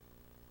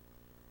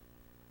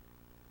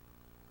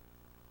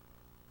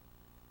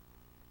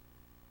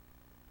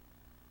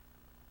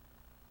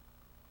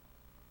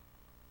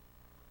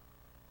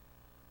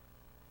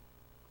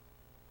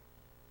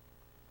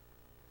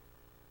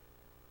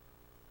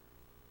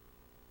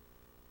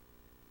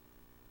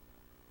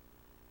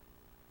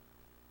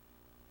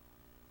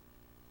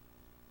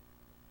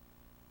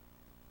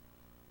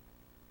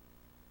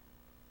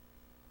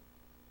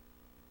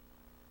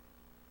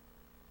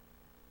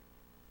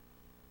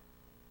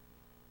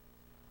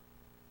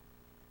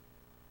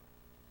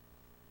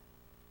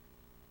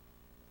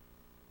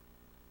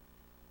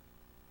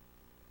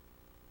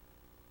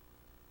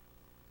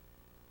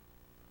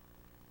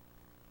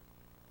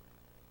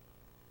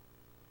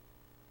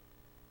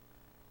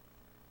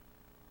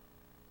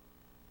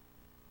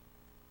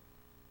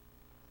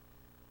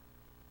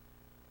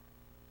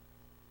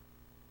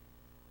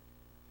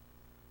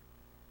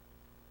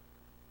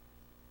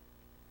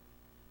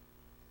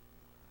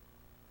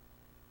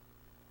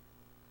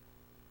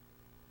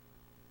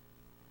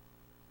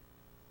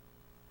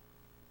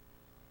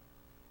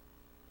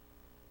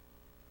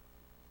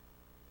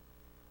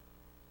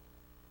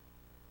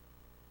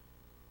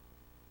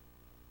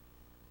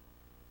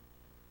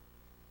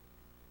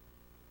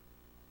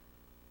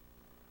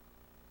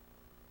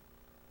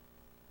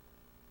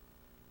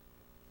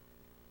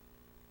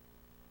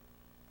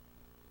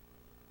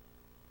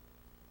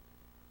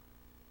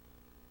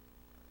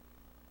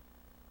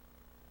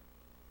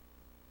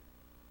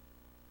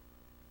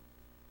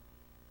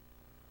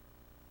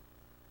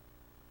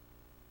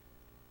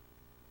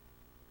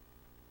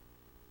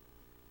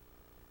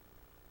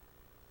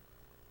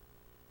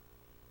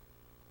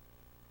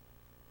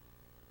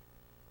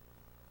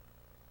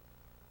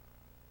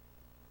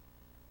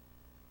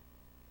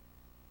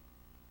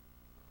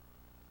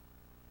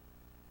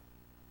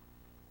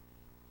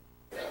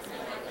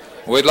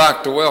We'd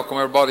like to welcome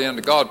everybody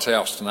into God's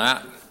house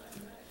tonight.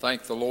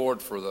 Thank the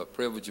Lord for the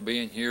privilege of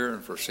being here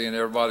and for seeing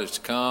everybody that's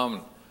come.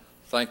 And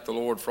thank the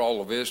Lord for all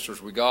the visitors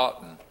we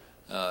got. And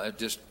it's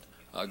just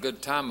a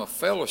good time of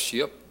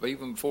fellowship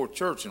even before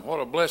church, and what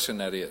a blessing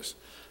that is.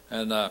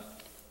 And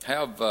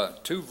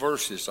have two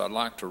verses I'd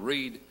like to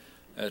read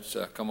that's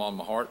come on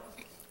my heart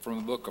from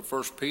the book of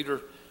 1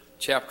 Peter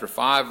chapter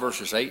 5,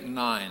 verses 8 and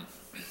 9.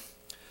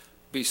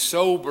 Be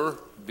sober,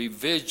 be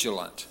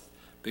vigilant,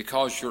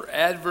 because your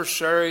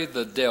adversary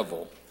the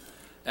devil,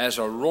 as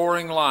a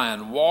roaring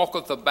lion,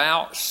 walketh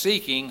about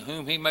seeking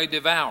whom he may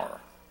devour,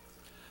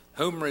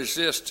 whom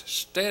resist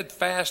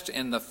steadfast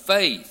in the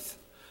faith,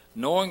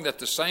 knowing that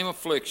the same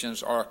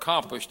afflictions are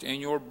accomplished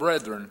in your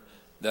brethren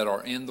that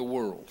are in the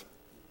world.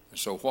 And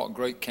so what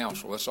great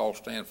counsel. Let's all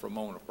stand for a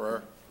moment of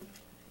prayer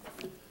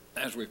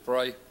as we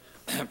pray.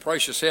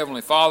 Precious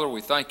Heavenly Father,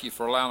 we thank you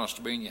for allowing us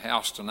to be in your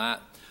house tonight.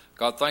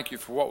 God, thank you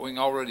for what we can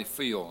already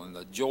feel and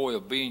the joy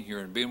of being here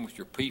and being with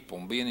your people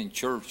and being in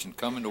church and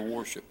coming to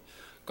worship.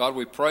 God,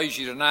 we praise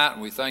you tonight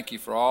and we thank you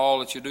for all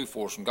that you do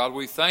for us. And God,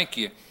 we thank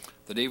you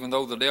that even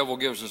though the devil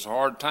gives us a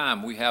hard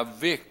time, we have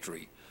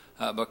victory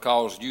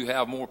because you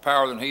have more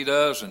power than he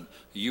does, and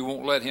you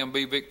won't let him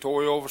be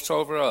victorious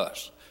over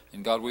us.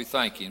 And God, we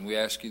thank you and we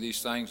ask you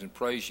these things and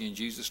praise you in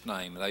Jesus'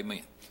 name. And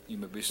amen. You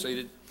may be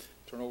seated.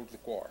 Turn over to the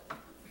choir.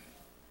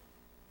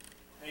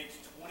 Page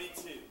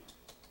 22.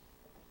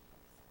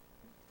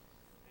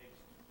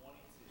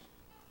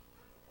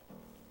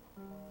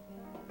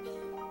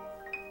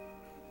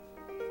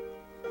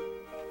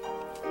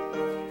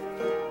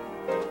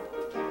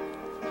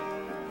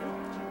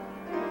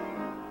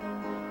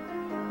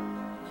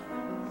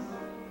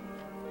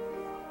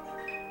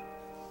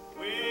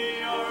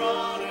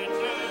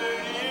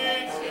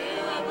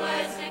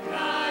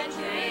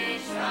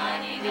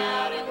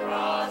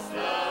 Across the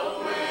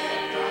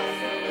way,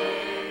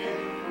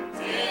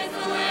 'tis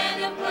the land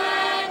of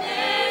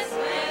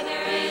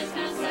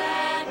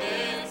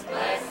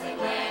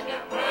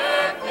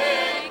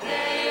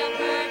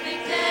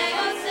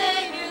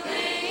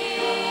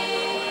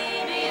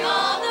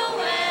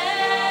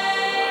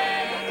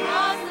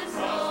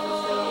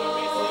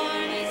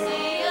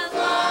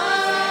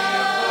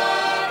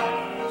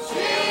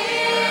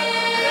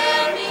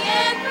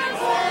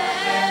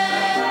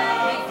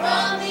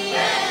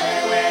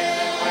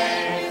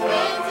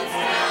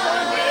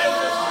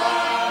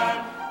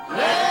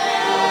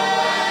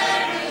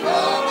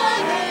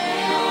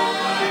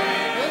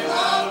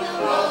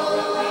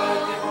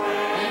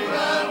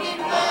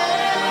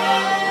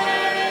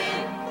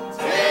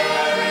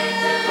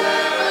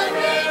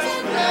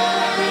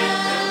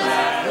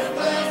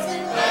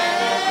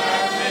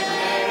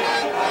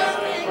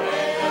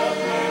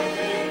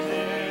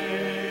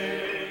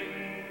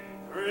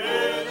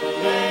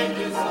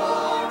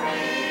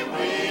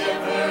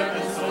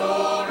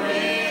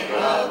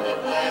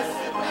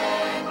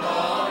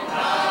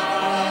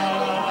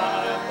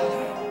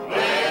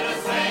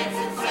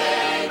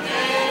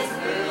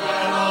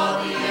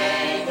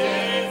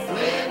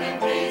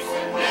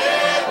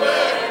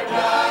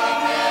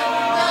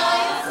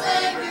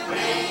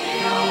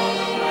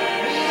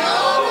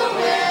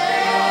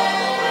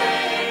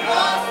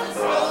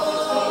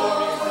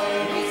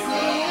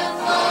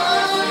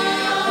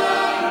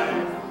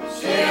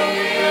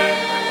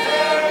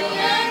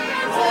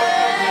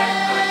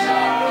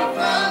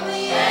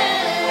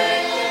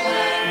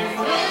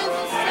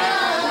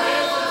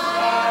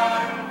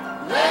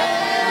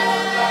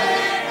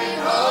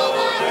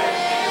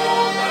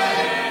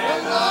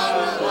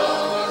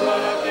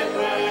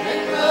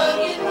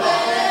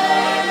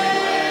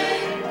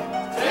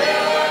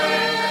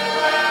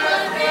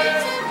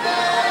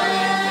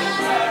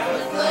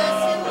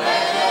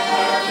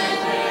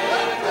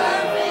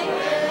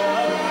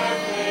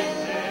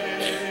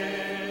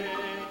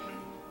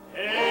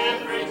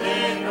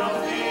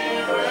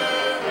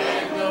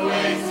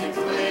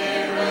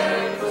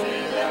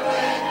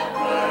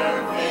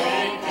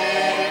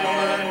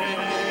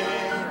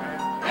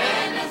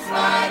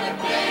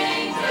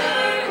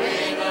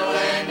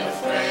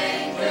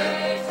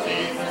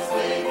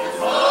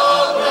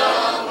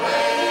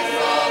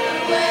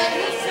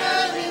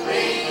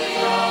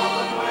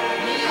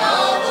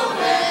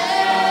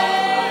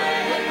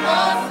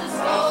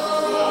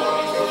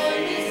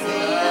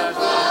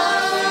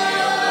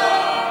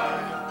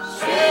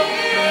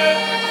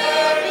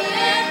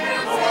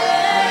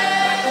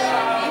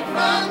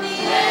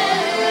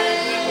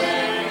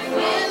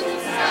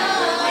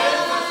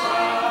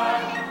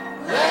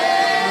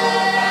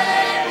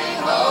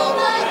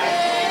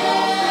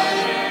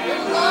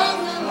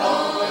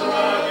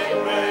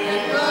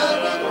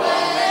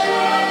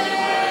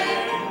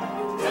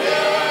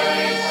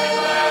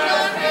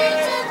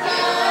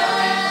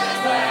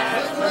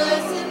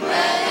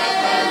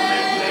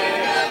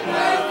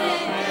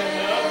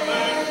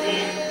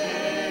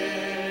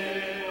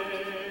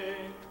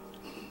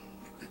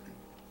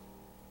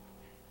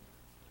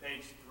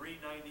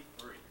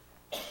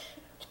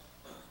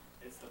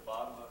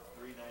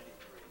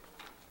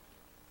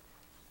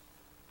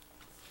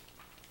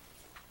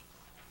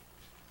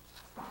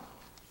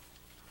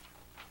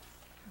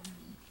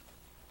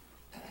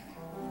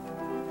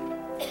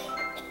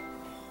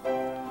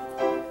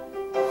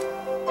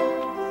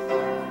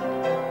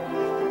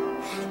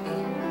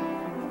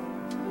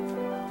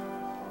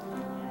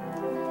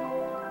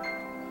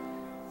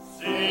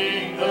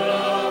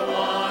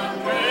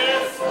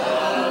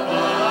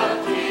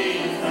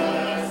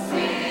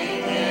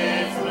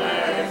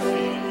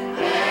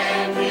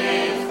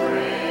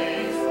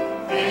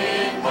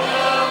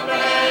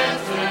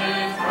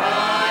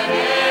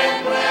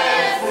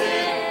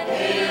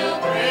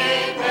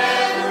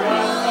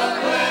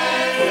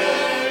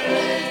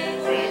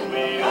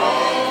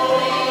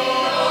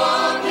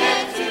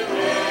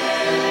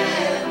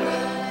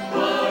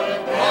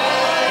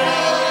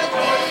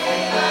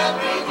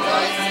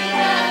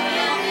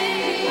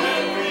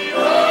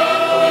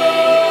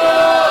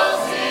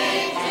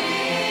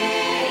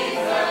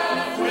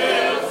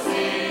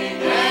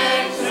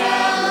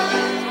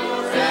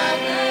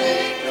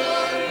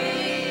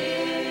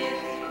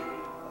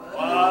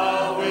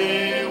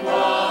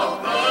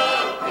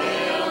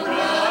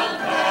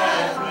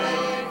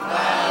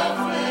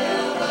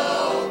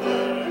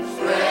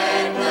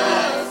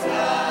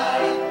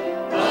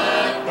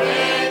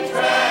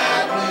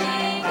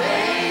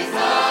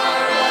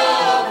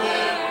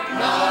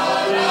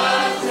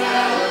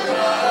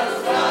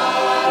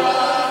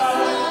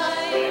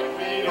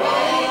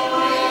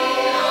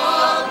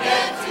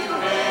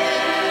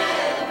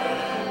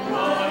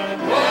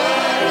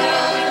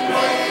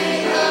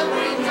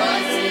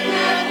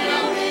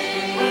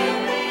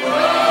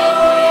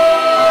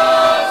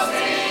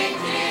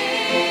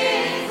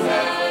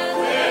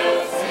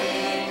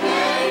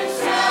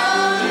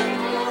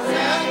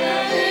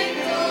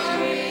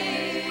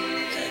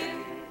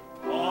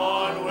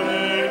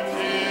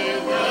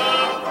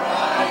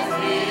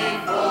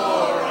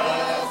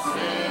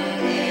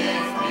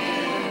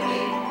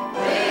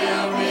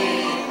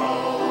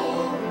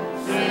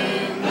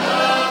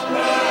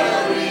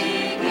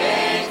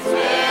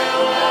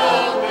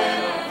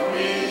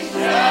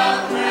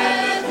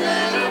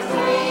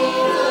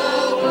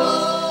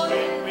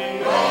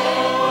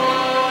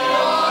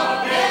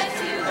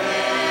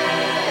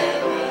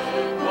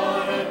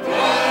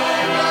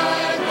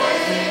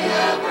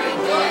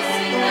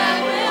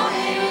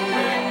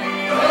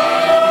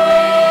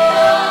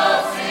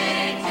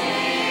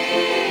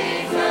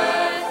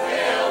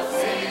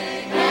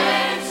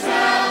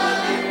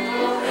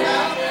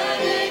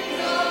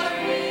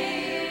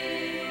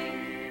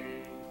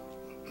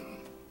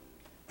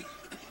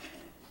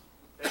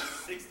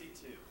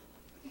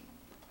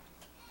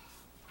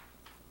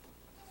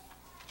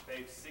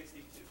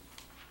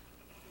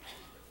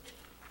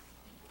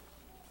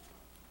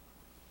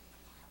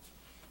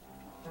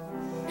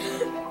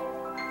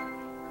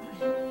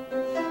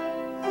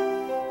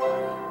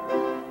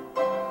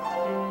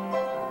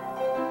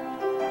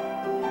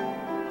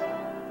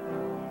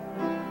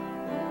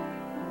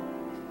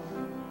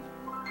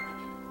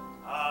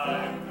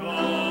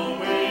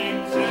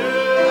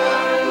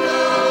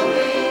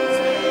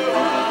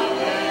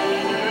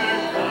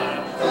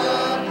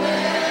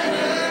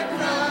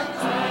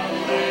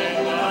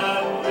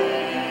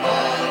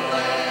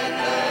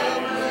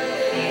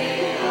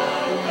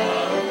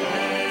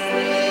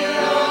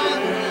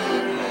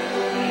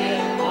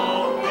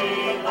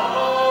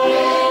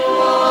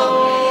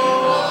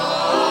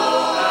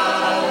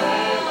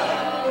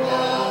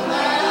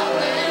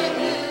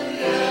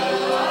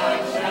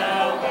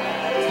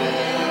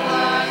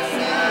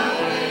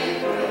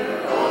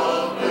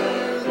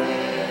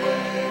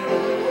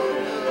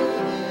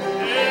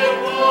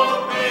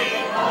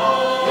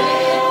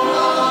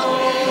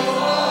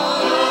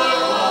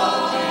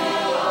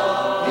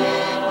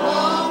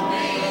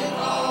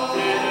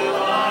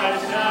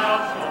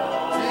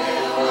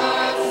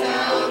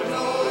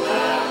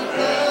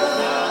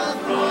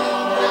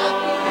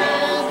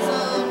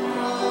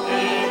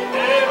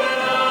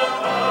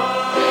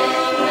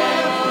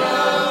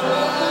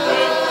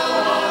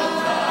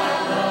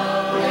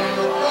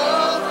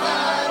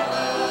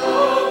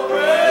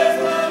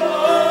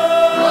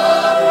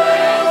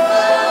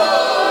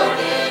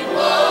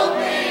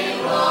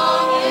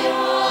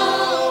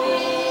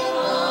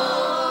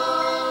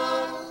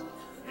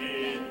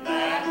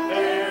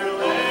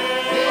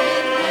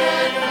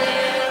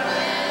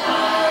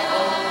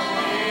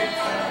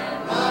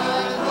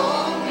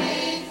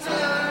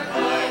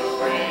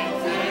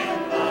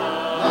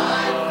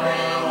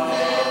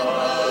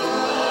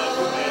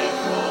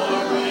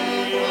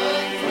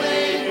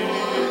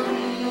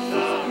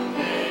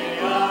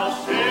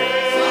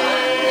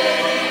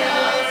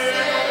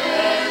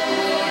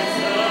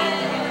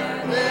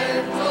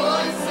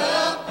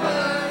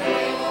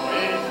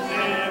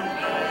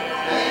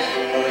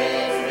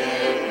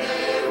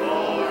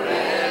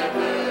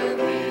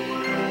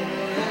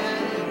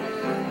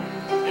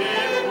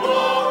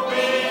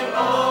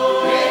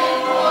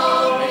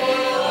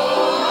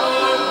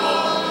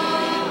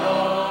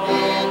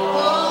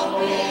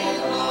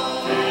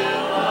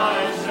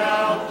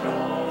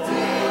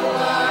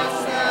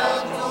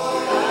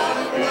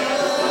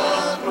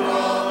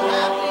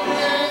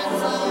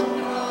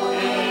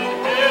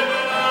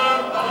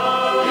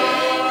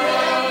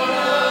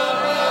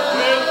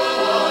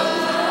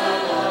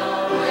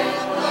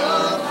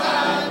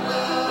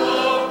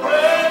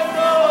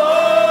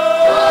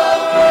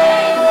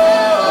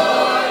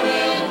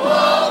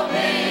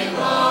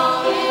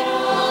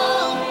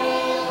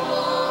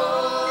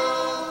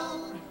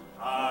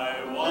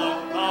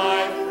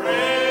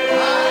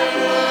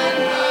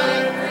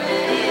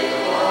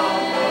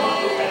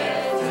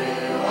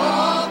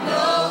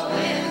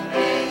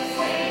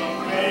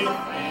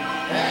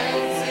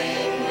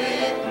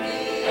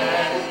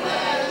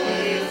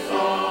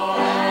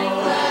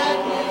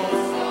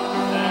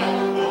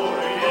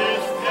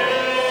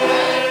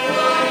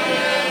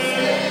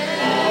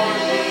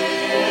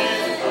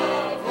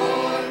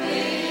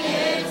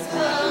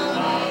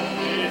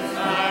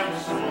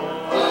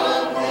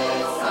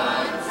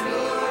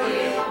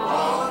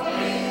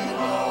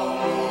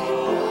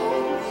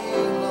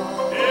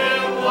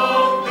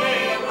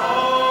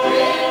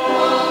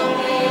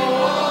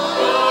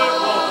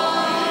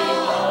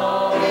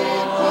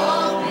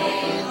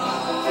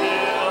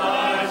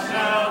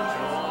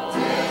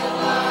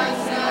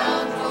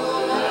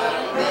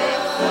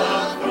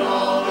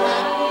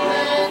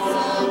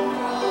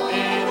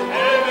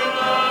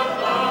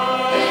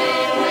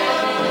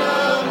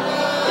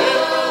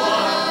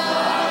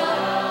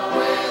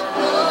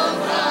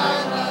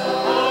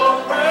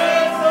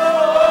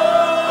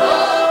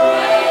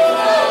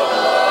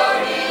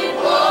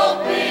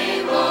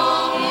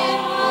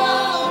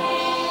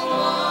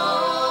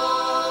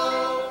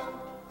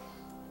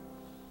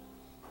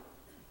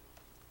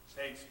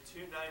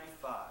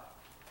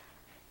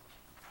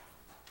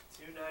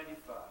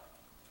 95.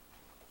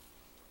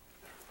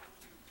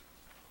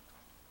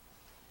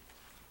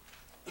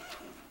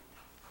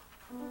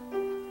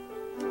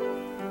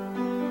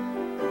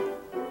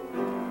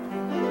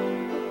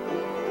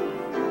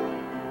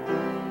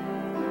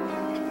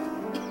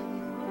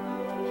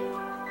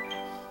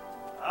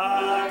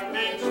 I've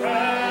been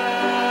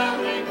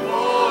traveling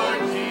for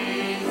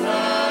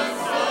Jesus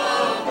so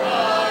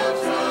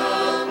much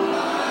of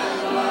my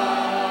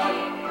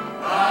life.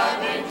 I've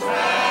been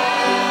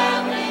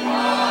traveling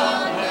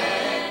on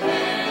land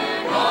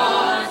and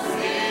on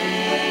sea.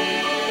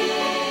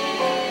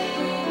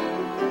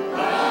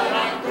 But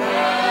I'm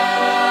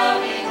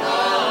counting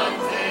on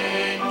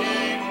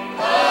taking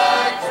a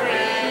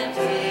trip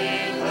to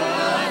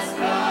the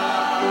sky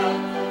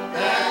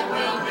that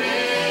will be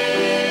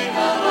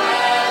the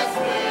last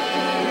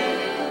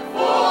move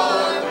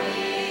for me.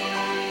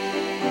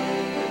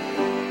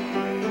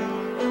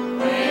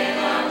 When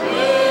I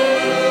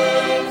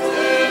move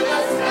to the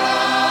sky,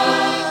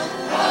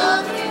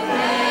 up to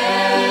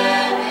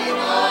heaven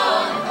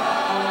on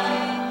high,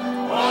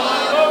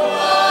 what a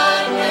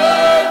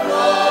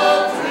wonderful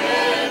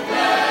trip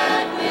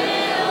that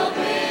will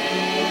be.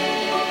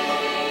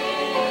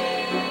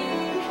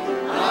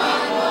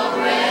 I'm all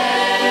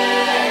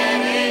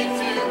ready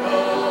to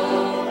go,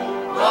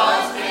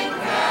 washed in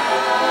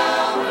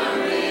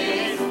Calvary's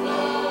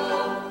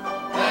flow.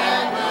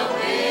 That will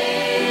be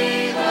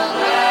the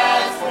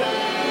last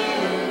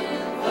move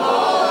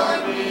for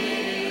me.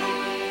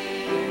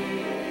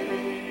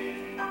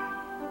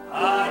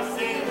 I've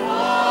seen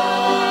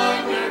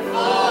wonderful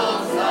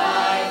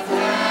sights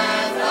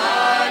as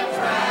I've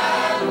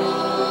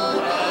traveled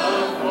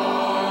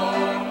afar,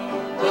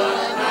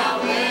 but how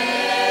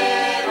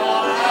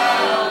little,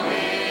 how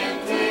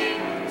empty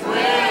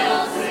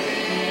 'twill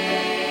seem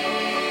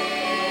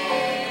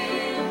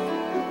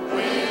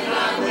when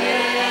I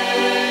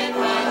make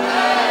my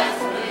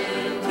last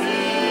move to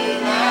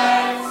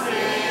that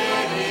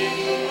city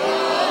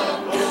of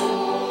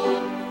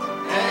gold,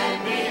 and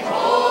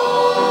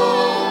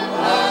behold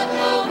what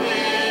no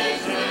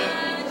vision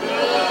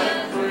could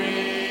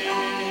dream.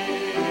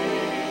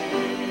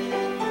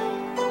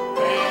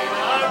 When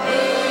I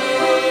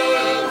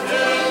move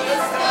to the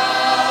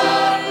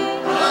sky,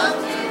 up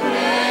to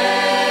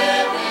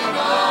heaven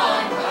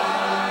on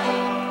high,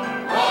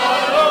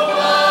 what a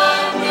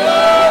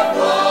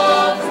wonderful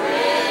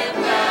trip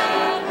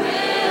that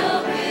will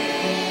be.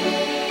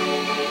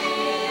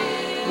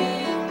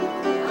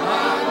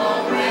 I'm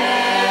all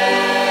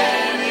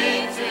ready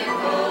to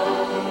go,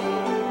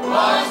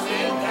 washed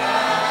in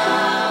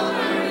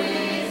Calvary's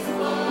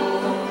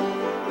flow.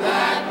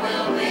 That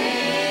will be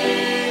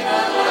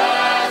the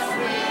last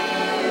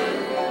move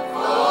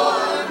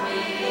for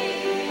me.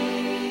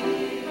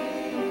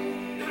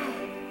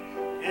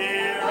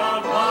 Here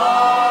I'm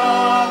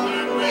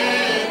bothered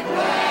with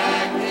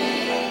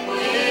packing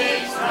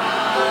each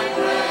time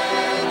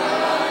that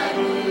I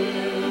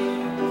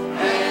move,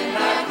 and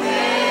I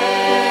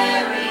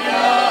carry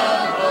a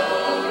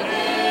load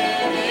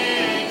in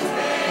each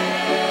hand.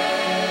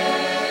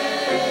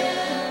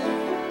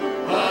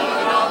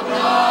 But I'll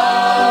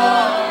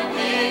not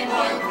need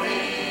one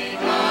thing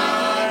I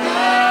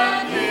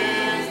have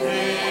used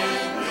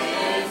in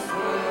this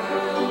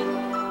world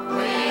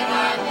when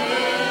I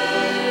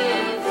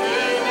move to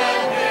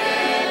that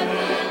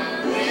heavenly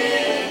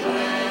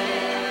land.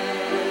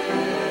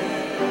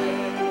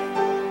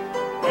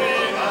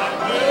 When I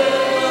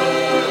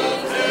move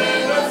to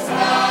the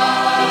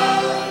sky,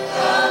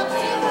 up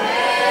to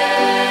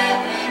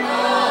heaven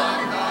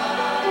on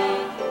high,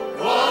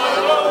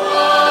 what a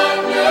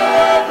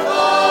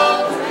wonderful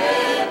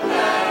trip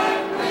that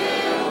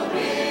will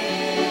be.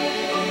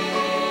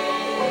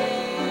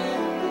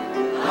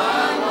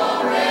 I'm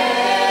all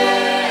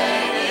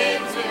ready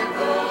to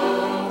go,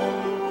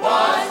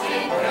 washed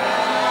in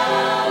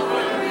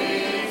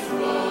Calvary's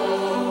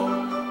flow.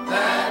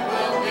 That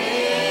will be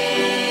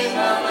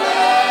the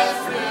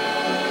last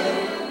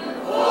move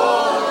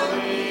for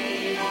me.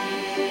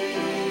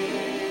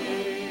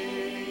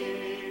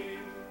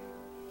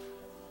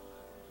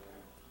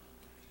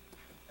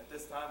 At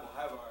this time, we'll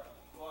have our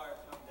choir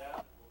come down.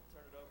 We'll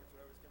turn it over to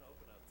whoever's going to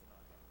open up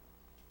tonight.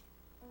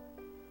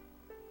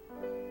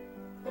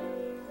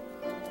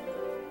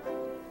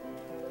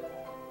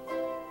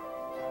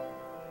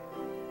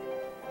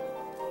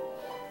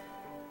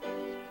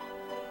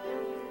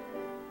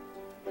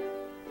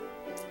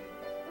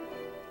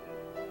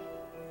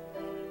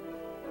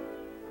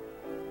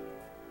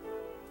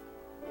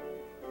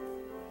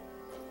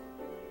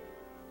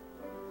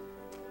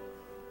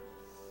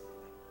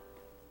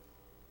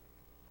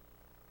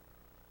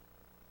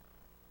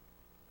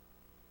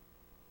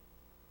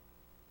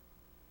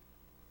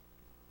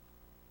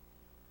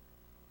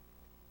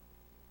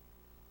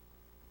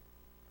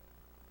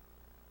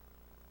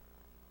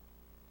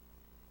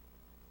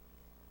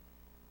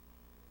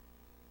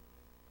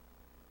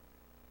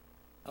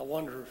 I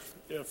wonder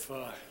if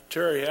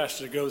Terry has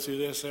to go through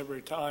this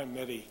every time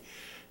that he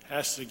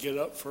has to get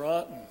up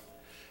front,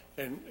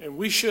 and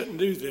we shouldn't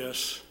do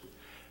this.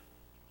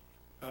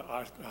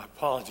 I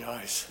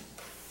apologize.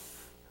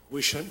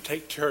 We shouldn't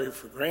take Terry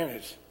for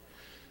granted.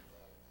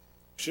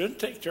 Shouldn't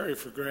take Terry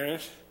for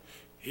granted.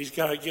 He's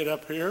got to get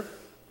up here.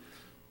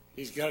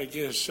 He's got to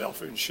get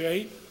himself in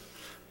shape.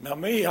 Now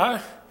me,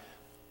 I'm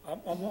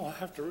going to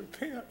have to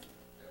repent.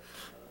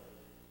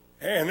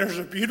 And there's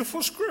a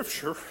beautiful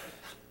scripture.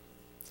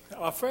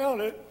 I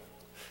found it,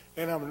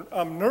 and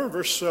I'm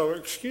nervous, so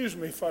excuse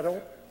me if I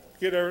don't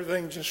get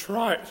everything just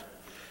right.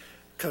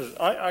 Because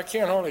I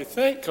can't hardly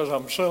think because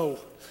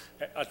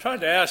I tried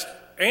to ask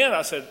Ann,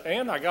 I said,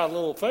 Ann, I got a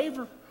little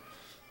favor.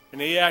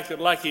 And he acted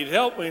like he'd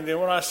help me, and then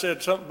when I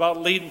said something about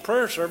leading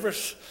prayer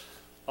service,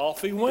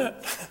 off he went.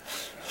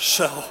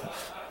 So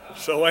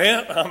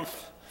Ann,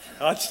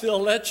 I'd still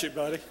let you,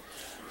 buddy.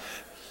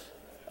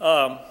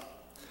 I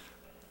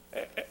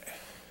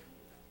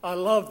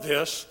love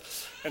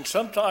this, and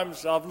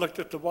sometimes I've looked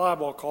at the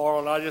Bible, Carl,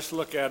 and I just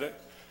look at it.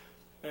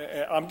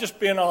 I'm just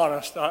being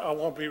honest. I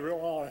want to be real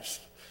honest.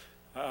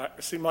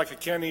 It seemed like I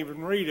can't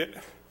even read it.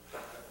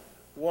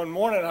 One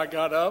morning I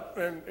got up,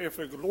 and if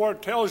the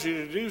Lord tells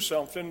you to do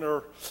something,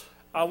 or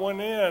I went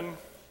in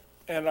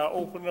and I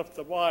opened up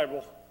the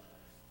Bible,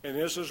 and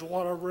this is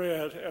what I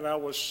read, and I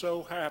was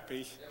so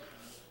happy.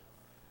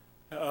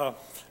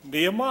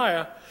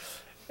 Nehemiah,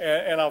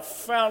 and I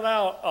found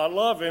out I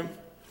love him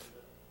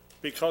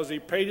because he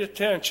paid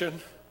attention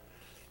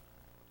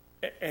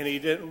and he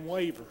didn't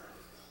waver.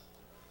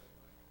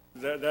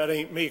 That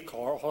ain't me,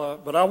 Carl.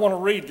 But I want to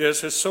read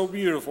this. It's so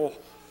beautiful.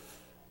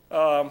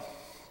 And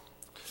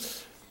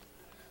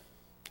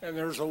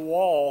there's a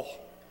wall.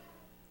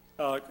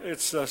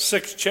 It's the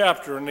 6th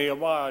chapter in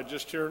Nehemiah,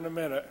 just here in a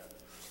minute.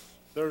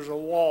 There's a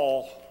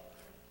wall,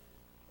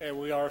 and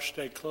we are to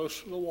stay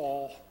close to the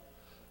wall,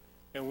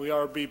 and we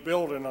are to be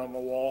building on the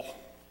wall.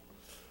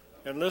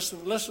 And listen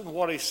to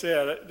what he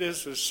said.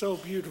 This is so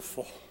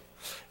beautiful.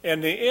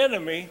 And the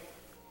enemy,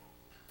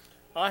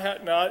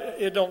 now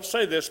it don't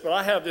say this, but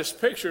I have this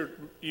picture.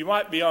 You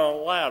might be on a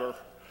ladder.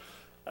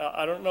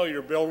 I don't know,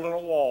 you're building a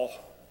wall.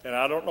 And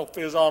I don't know if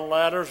it was on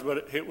ladders,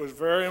 but it was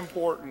very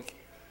important.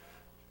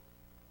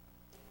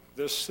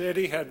 This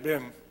city had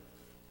been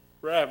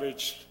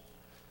ravaged.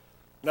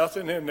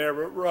 Nothing in there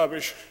but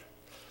rubbish.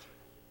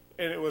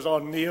 And it was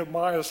on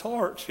Nehemiah's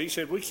heart. He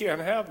said, we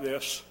can't have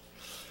this.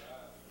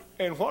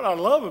 And what I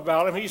love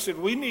about him, he said,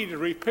 we need to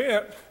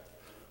repent.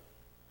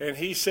 And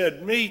he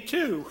said, me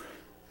too.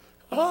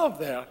 I love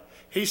that.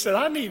 He said,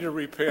 I need to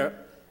repent.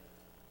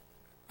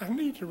 I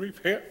need to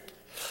repent.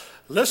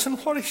 Listen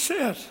to what he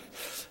said.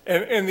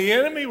 And the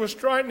enemy was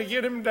trying to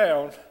get him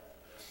down.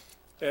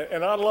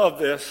 And I love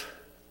this.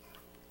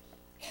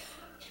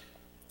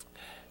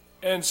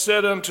 And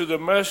said unto the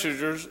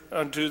messengers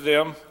unto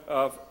them,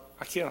 I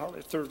can't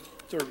hardly, third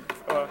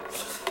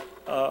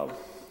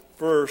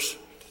verse,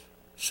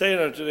 saying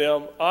unto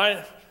them,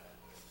 I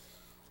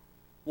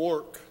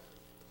work.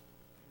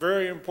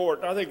 Very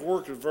important. I think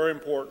work is very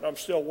important. I'm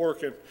still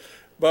working.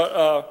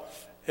 But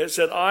it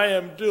said, I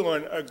am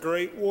doing a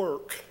great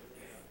work.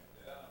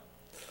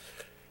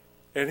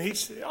 And he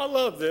said, I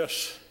love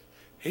this.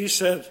 He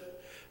said,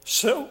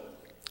 so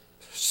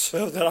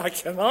that I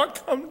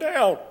cannot come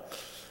down.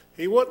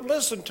 He wouldn't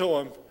listen to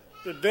him.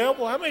 The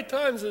devil, how many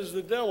times has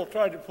the devil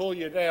tried to pull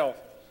you down?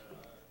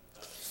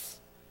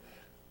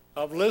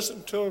 I've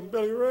listened to him,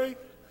 Billy Ray,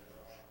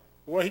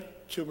 way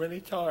too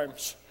many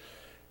times.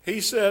 He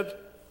said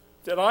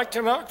that I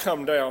cannot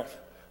come down.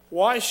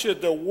 Why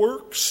should the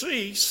work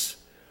cease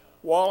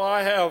while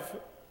I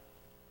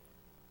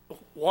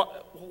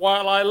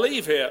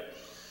leave it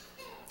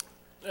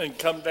and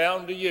come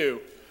down to you?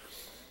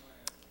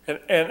 And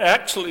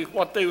actually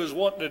what they was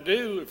wanting to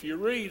do, if you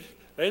read,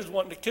 they was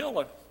wanting to kill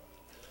him.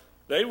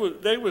 They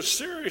was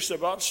serious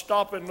about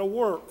stopping the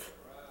work.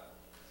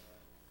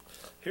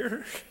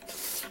 Here,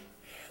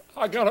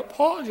 I got to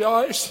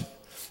apologize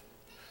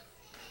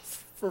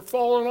for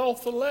falling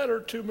off the ladder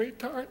too many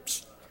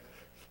times.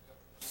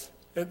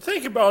 And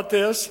think about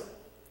this.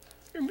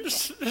 And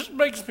this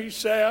makes me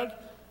sad.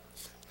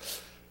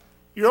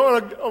 You're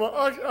on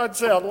I'd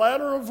say a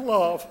ladder of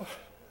love.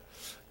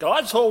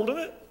 God's holding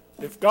it.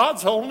 If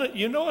God's holding it,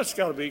 you know it's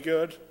got to be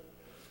good.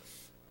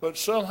 But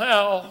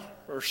somehow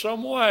or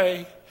some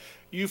way,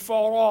 you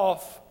fall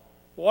off.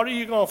 What are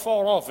you going to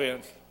fall off in?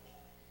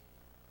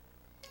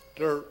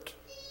 Dirt.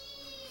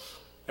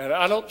 And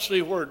I don't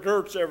see where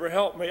dirt's ever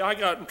helped me. I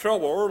got in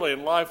trouble early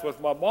in life with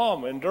my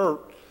mom in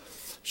dirt.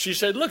 She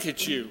said, look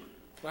at you.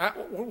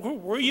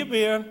 Where you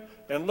been?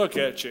 And look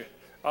at you.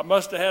 I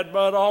must have had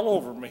mud all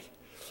over me.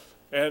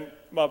 And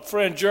my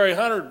friend Jerry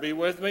Hunter would be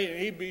with me, and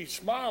he'd be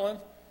smiling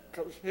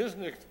because his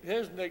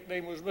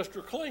nickname was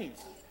Mr. Clean.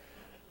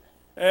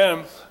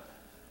 And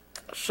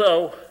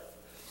so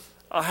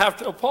I have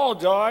to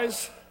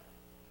apologize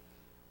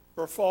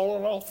for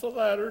falling off the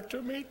ladder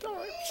too many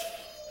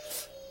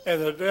times.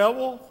 And the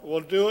devil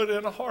will do it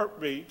in a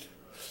heartbeat.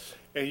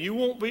 And you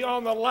won't be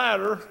on the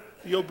ladder,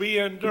 you'll be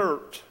in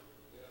dirt.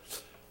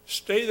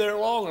 Stay there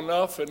long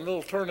enough and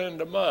it'll turn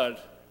into mud.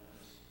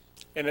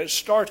 And it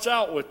starts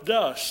out with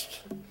dust.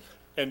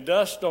 And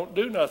dust don't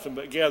do nothing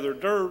but gather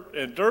dirt,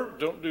 and dirt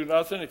don't do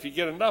nothing. If you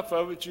get enough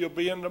of it, you'll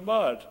be in the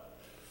mud.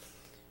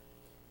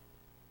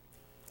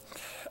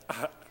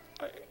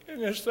 In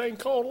this thing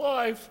called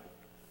life,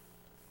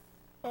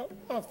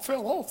 I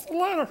fell off the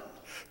ladder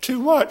too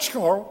much,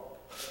 Carl.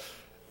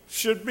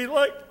 Should be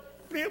like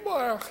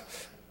Nehemiah.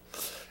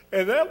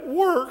 And that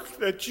work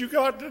that you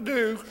got to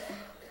do,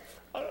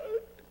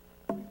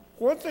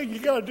 one thing you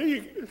got to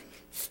do,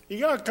 you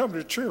got to come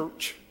to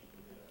church.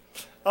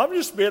 I'm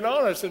just being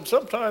honest, and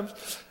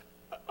sometimes,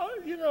 I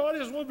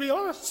just want to be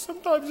honest,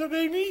 sometimes it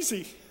ain't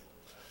easy.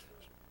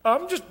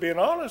 I'm just being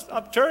honest.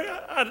 I'm telling you,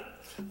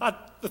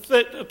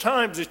 the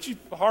times that you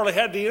hardly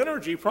had the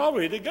energy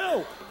probably to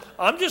go.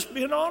 I'm just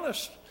being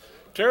honest.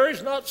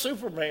 Terry's not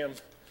Superman.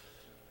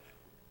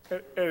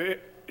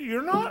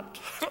 You're not.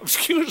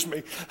 Excuse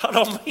me. I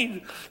don't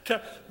mean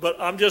to, but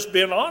I'm just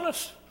being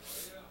honest.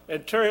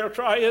 And Terry will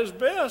try his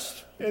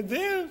best. And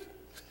then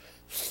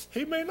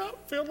he may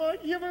not feel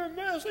like giving a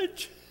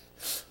message,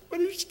 but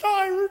he's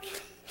tired.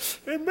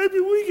 And maybe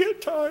we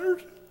get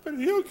tired, but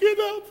he'll get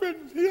up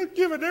and he'll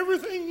give it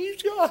everything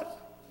he's got.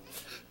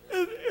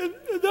 And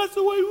that's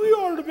the way we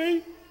are to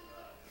be.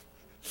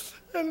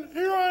 And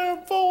here I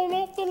am falling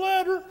off the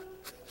ladder,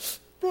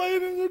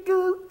 playing in the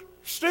dirt.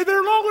 Stay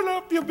there long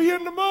enough, you'll be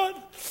in the mud.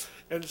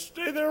 And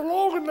stay there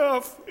long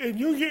enough, and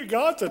you'll get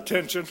God's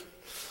attention.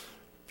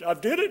 I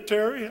did it,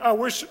 Terry. I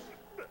wish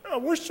I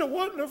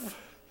wouldn't have.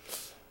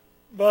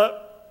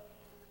 But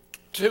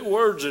 2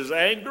 words is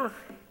anger,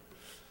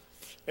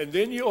 and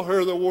then you'll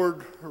hear the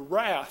word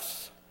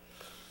wrath.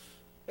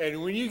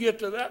 And when you get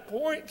to that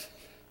point,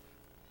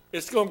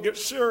 it's going to get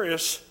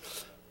serious,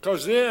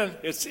 because then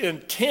it's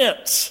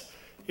intense.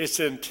 It's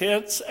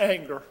intense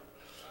anger.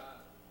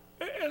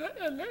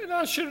 And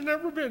I should have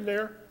never been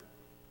there.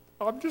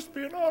 I'm just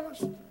being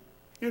honest,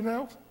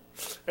 And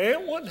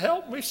it wouldn't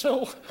help me,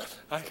 so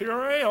here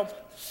I am.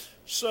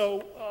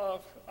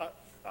 So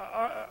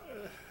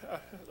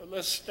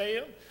let's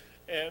stand.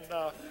 And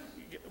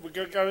we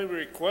got any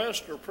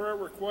request or prayer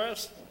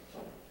request?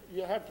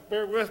 You have to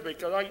bear with me,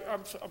 because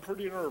I'm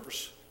pretty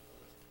nervous.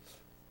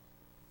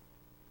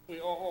 We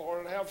all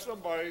want to have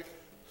somebody.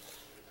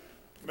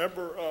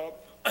 Remember,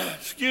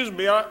 excuse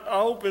me, I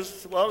hope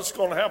it's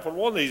going to happen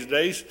one of these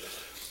days.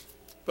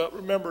 But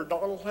remember,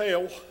 Donald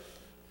Hale,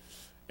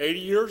 80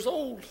 years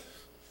old.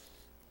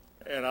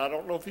 And I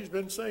don't know if he's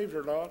been saved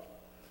or not.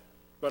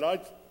 But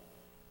I'd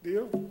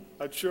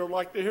sure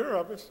like to hear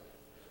of it.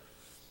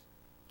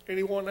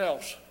 Anyone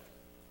else?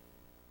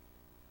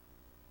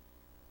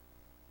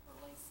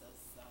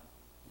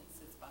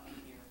 Lisa's by me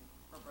here.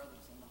 Her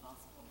brother's in the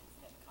hospital. He's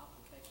had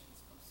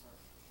complications from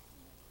surgery.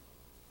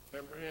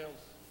 Remember him?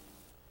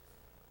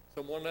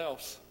 Someone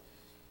else?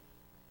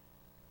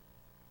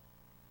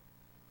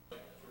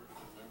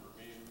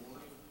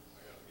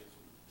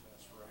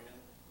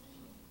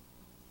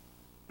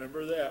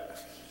 Remember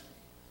that.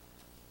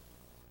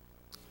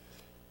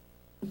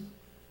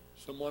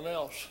 Someone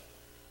else.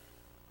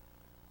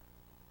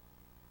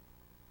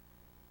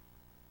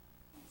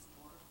 Miss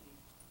Dorothy,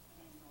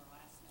 I don't know her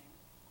last name.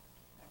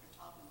 After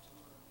talking to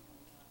her,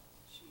 and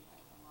she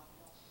had a lot of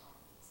health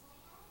problems.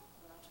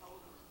 But I told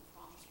her, I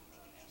promised her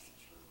that I'd ask the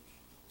church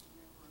to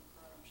remember and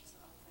pray. She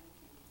said, "Oh, thank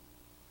you." And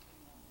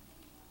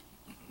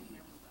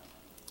remember that.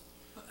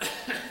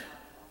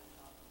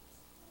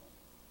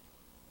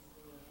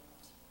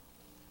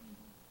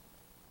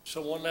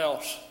 Someone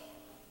else.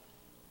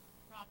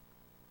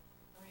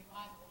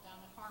 Revival down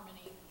at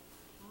Harmony.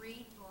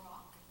 Reed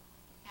Brock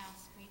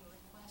asked me to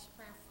request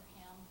prayer for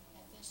him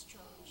at this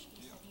church.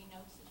 He said he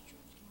knows this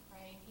church can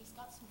pray. He's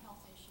got some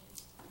health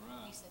issues.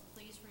 Right. He said,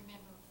 please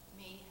remember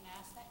me and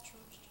ask that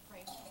church to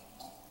pray for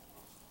him.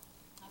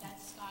 Now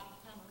that's Scotty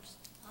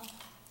Hummers.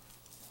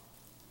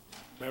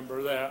 Remember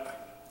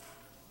that.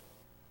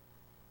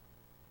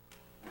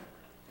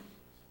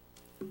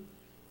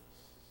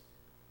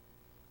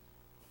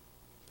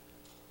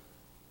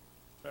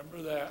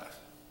 Remember that.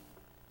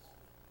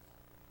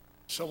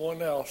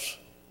 Someone else.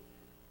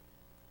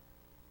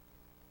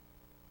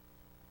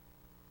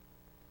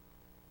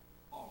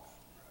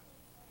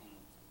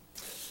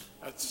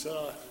 That's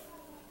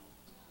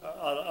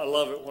I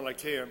love it when I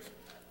can.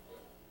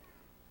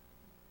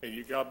 And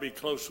you got to be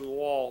close to the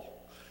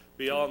wall,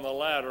 be on the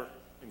ladder,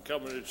 and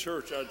coming to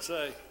church. I'd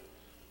say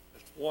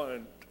that's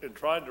one, and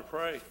trying to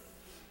pray.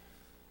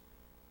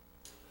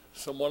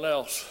 Someone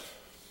else.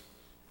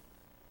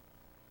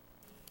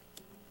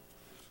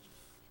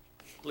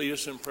 Lead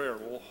us in prayer,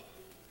 Lord.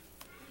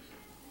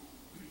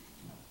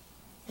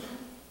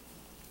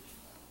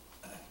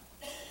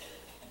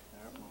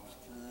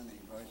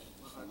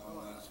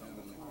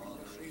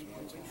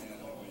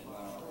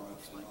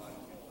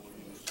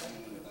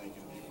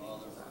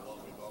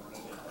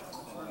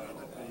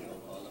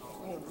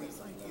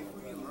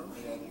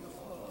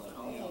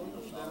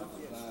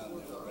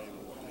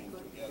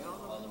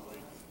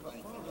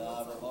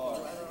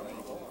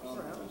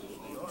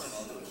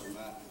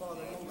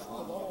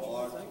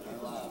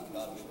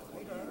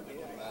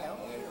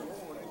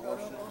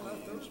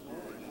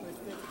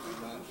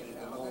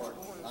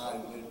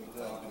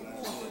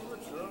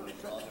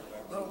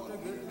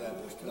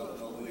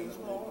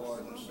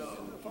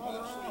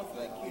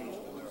 you,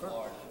 Lord,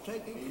 for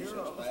taking care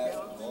of us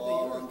down through the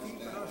years,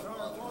 keeping us,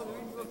 our Father,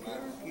 in your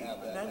care, keeping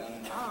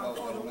and our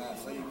Father, we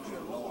thank you,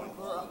 Lord,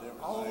 for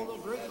all the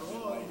great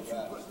love that you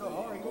put in the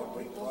heart of your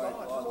people,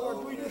 God. Lord,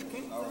 we just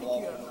can't thank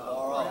you enough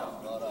for how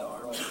good you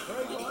are. We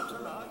pray, Lord,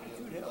 tonight that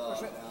you'd help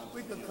us, that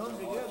we could come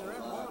together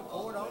in one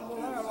accord, humble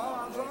our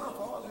lives, our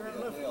Father, and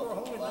lift your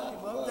holy name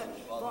up, that,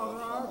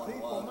 Father, our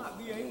people might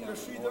be able to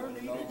see their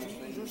need of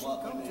Jesus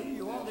and come to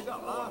you while they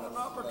got life and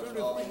opportunity.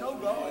 We know,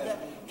 God, that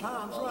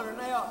time's running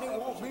out and it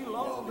won't be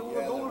long till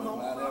we're going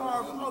home.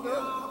 Our Father,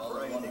 I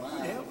pray that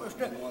you'd help us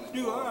to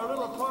do our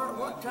little part,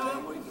 what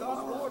time we've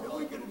got, Lord, that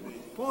we can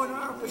point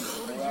our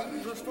people to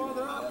Jesus.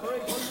 Father, I pray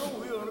for your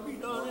will to be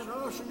done in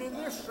us and in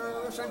this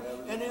service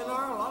and in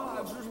our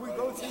lives as we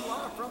go through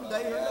life from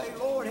day to day.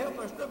 Lord, help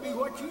us to be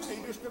what you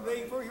need us to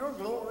be for your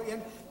glory.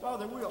 And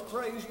Father, we'll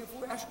praise you if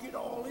we ask it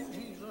all in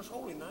Jesus'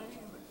 holy name.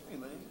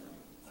 Amen.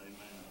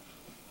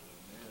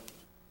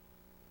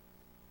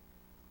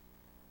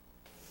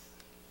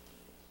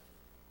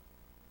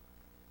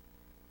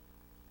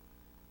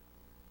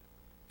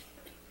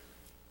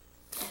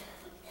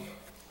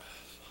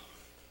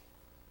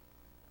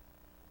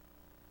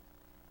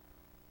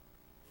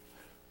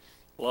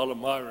 A lot of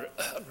my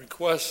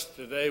requests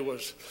today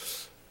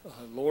was,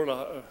 Lord,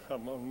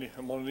 I'm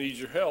gonna need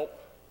your help.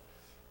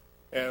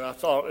 And I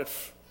thought,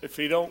 if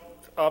he don't,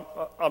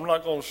 I'm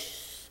not gonna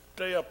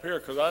stay up here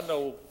because I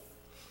know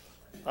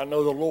the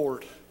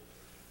Lord,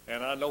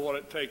 and I know what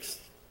it takes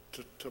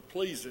to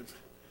please Him.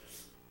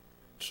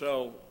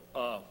 So,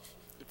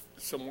 if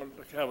someone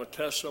have a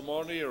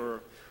testimony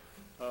or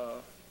a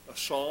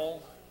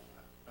song,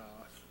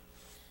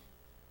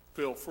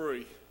 feel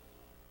free.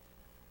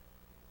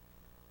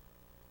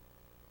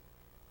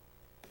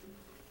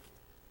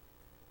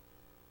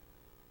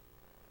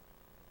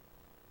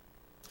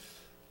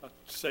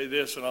 Say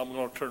this, and I'm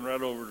going to turn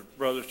right over to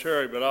Brother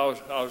Terry. But I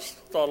was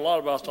thought a lot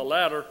about the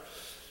ladder.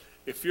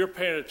 If you're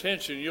paying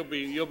attention, you'll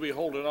be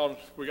holding on.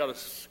 We got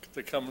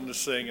to come in to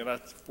sing, and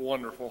that's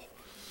wonderful.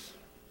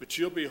 But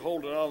you'll be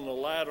holding on the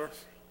ladder,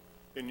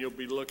 and you'll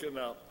be looking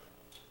up.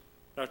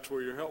 That's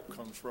where your help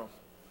comes from.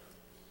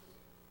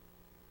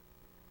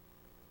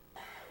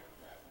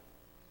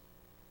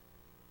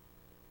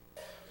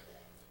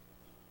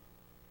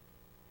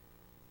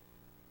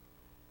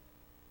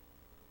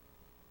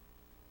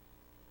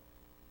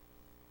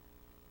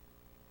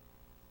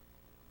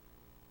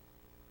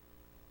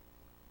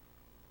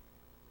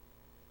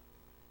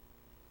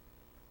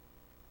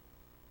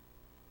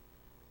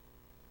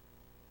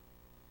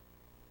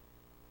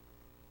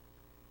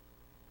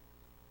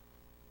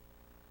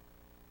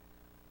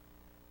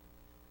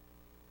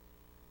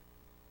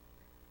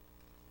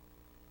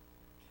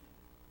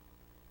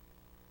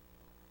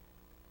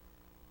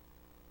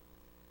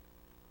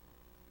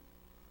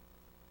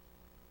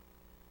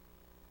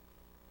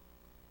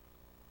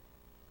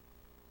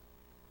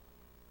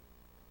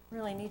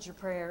 Really need your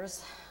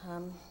prayers.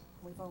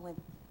 We've only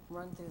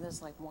run through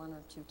this like one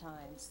or two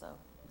times, so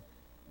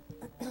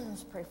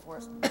let's pray for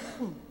us.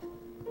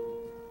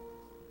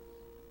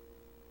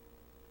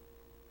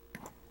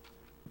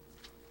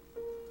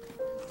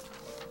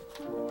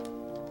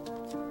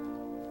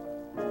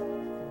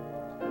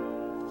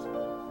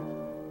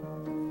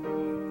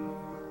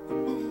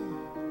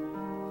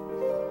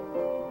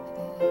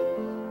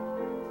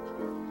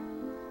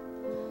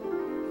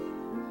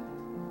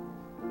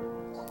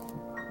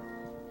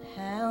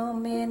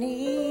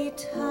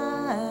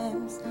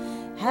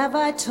 Have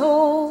I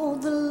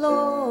told the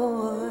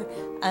Lord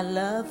I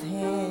love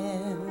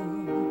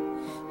Him,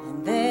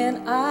 and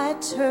then I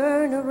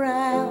turn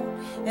around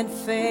and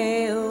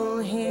fail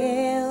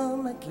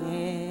Him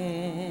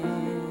again?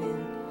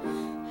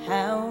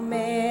 How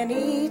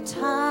many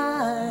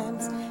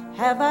times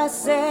have I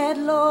said,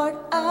 Lord,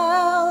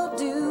 I'll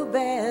do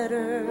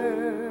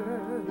better,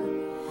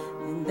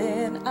 and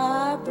then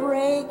I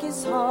break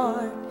His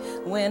heart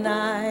when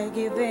I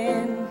give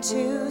in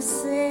to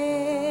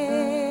sin?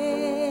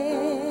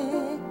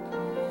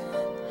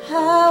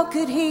 How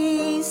could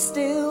He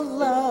still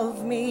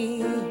love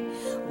me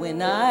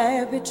when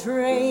I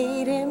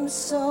betrayed Him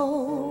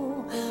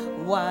so?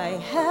 Why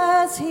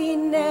has He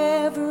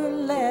never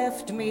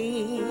left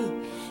me?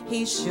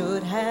 He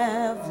should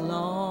have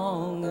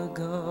long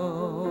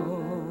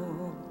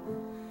ago.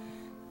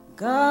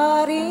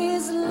 God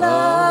is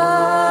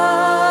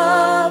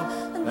love,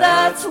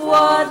 that's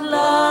what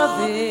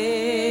love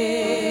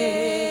is.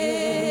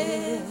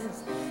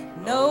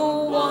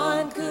 No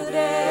one could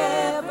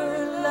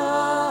ever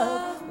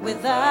love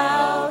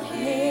without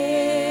Him.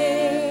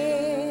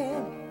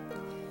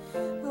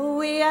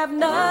 We have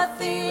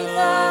nothing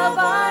of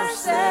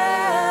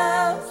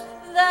ourselves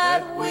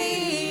that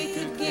we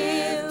could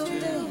give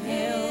to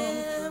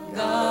Him.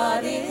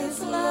 God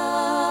is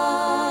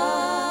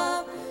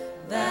love,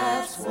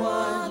 that's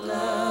what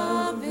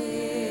love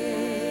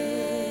is.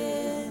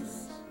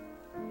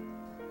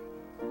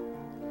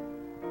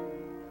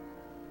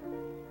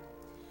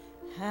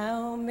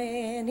 How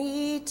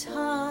many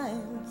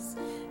times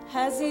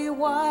has He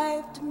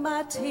wiped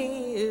my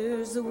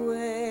tears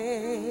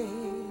away?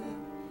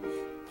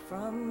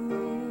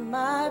 From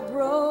my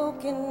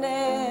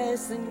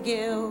brokenness and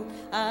guilt,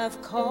 I've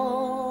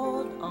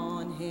called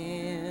on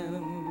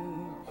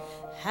him.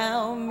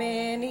 How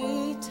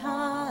many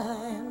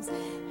times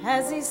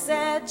has he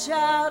said,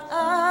 child,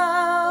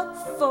 I'll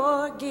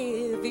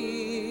forgive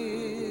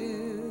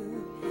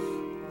you?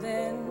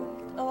 Then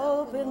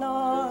open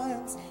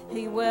arms,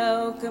 he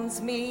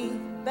welcomes me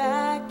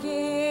back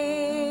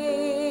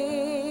in.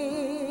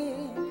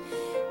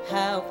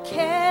 How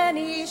can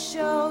he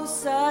show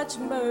such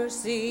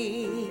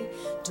mercy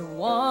to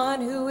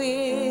one who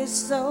is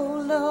so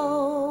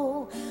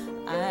low?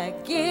 I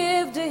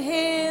give to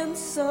him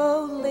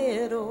so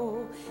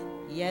little,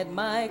 yet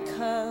my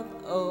cup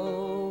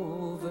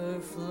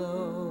overflows.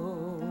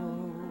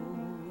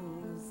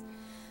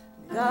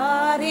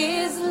 God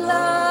is love,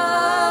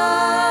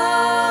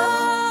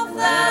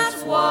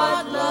 that's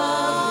what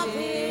love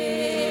is.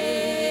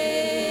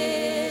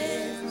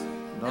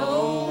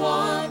 No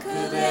one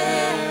could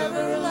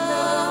ever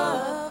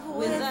love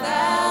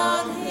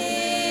without him.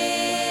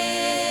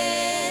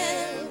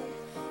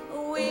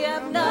 We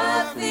have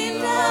nothing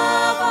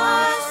of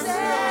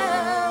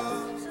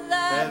ourselves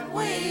that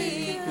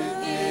we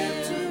could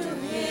give to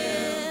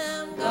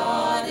him.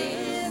 God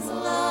is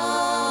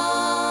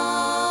love,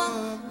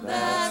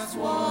 that's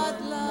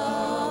what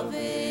love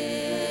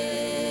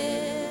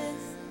is.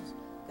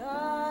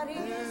 God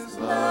is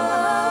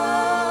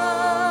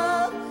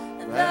love,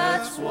 and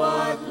that's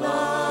what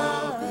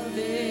love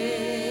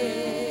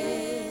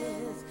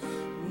is.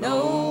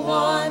 No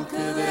one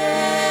could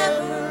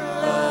ever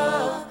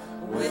love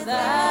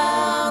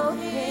without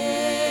him.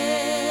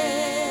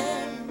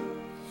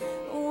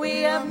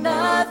 We have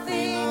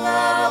nothing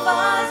of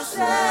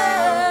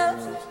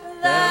ourselves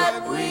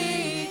that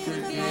we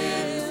could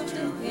give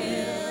to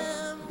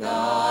him.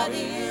 God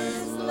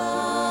is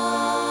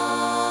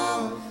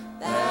love,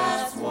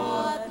 that's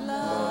what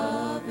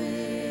love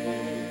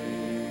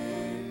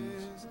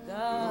is.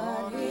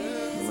 God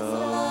is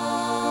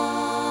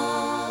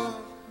love,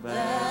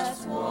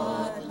 that's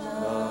what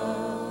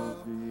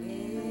love is.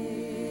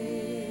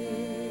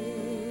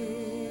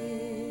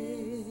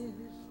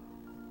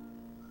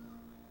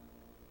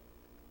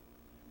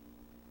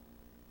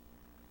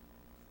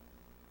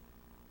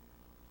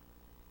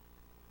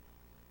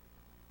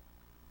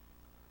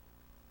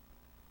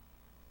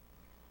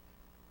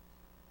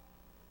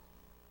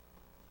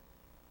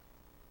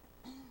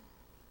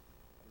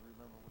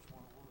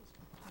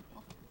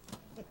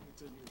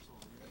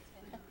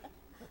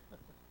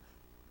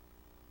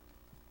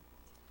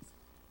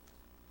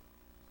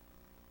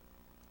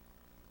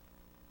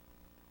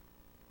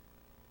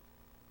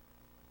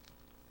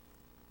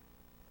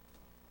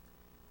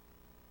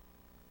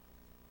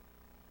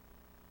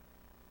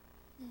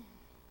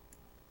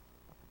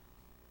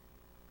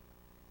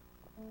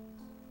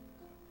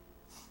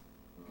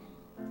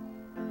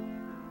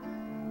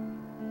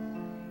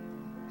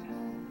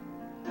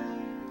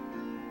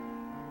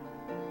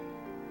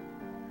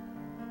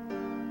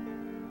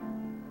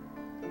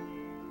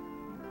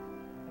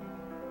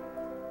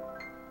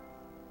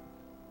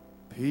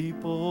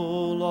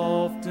 People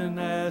often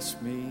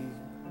ask me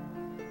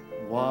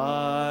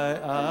why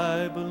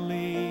I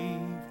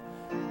believe.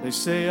 They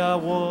say I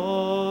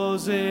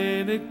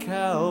wasn't at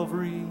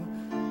Calvary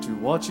to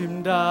watch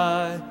him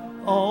die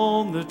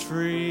on the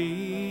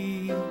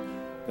tree.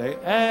 They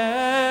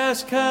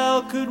ask,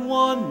 how could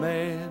one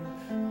man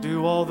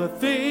do all the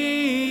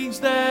things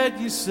that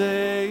you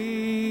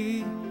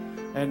say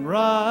and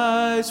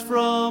rise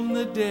from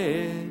the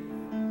dead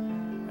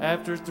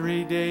after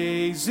 3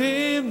 days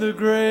in the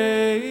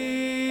grave?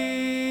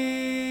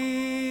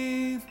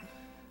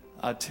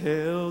 I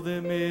tell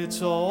them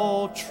it's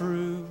all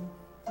true.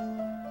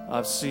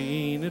 I've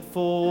seen it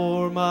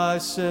for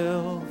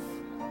myself,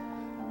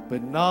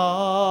 but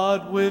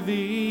not with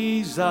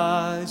these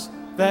eyes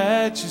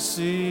that you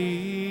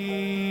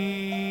see.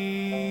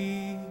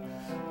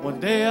 One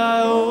day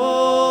I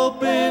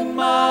opened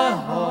my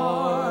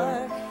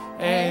heart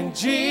and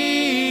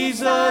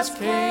Jesus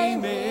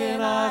came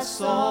in. I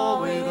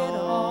saw it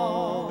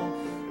all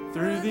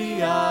through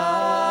the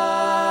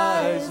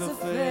eyes of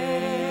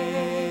faith.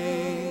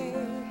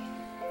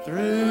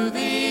 Through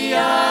the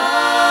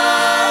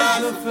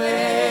eyes of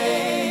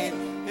faith,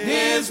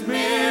 his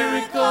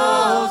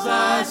miracles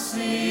I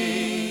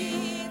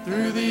see.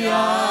 Through the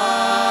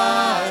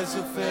eyes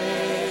of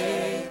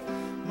faith,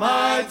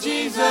 my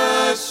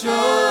Jesus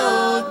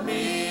showed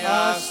me.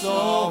 I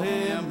saw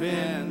him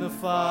in the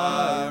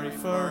fiery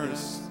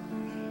furnace,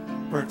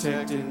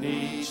 protecting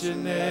each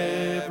and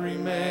every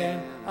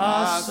man.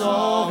 I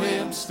saw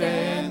him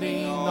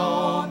standing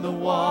on the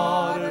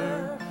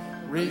water,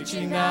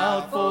 reaching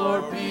out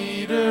for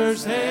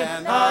Peter's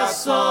hand. I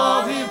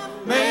saw him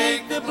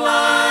make the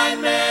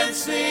blind man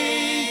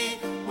see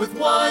with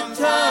one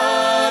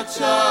touch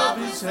of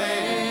his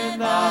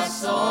hand. I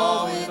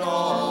saw it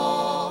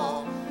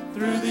all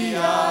through the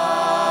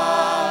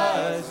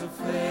eyes of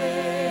faith.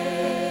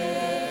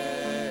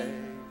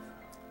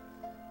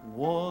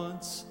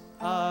 Once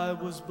I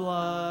was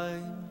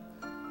blind,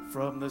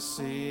 from the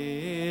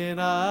sin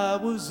I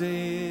was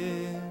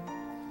in,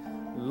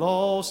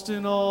 lost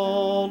and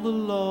all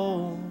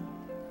alone.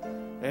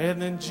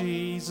 And then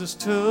Jesus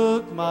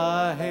took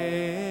my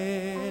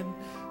hand.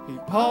 He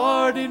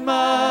parted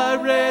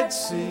my Red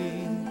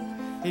Sea.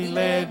 He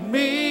led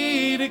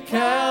me to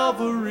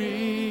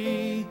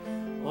Calvary.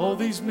 All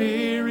these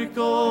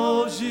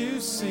miracles you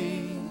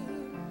see,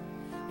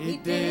 He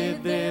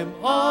did them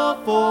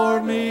all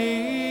for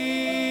me.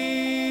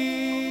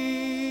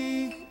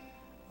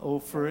 Oh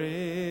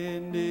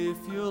friend, if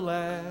you'll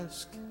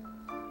ask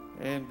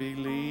and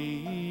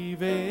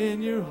believe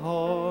in your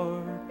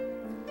heart,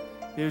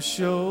 He'll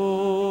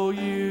show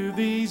you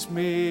these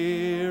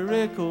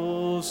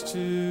miracles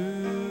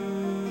too.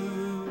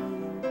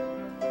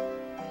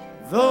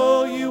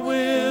 Though you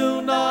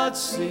will not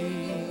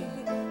see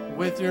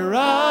with your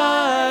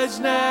eyes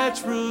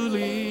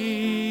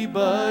naturally,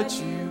 but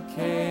you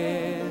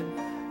can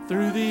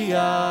through the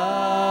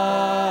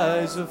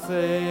eyes of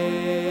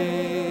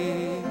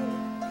faith.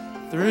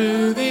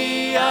 Through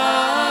the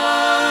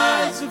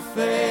eyes of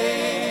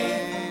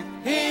faith,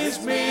 His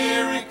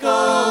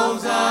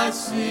miracles I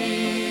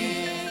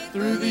see.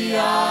 Through the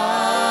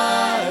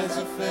eyes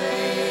of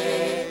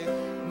faith,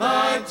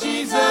 my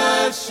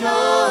Jesus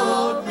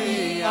showed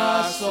me.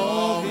 I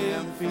saw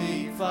Him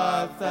feed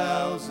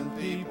 5,000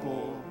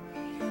 people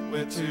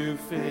with 2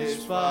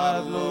 fish,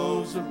 5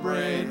 loaves of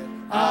bread.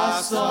 I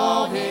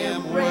saw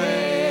Him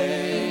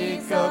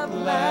wake up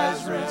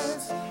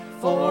Lazarus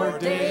 4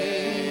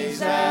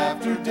 days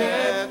after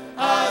death.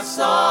 I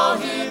saw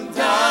Him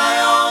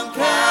die on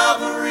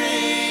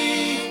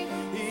Calvary.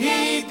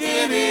 He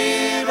did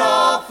it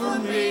all for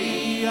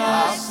me.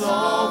 I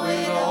saw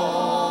it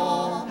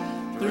all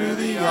through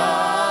the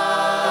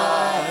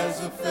eyes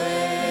of faith.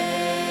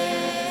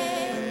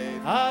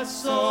 I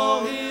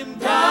saw Him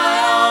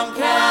die on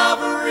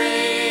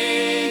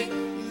Calvary.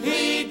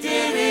 He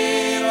did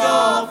it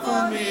all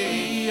for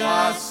me.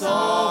 I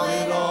saw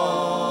it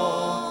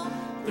all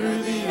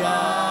through the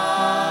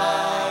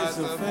eyes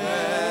of faith.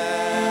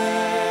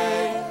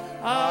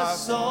 I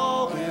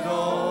saw it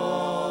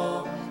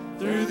all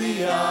through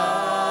the eyes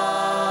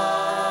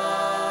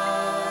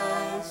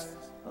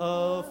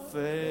of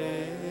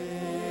faith.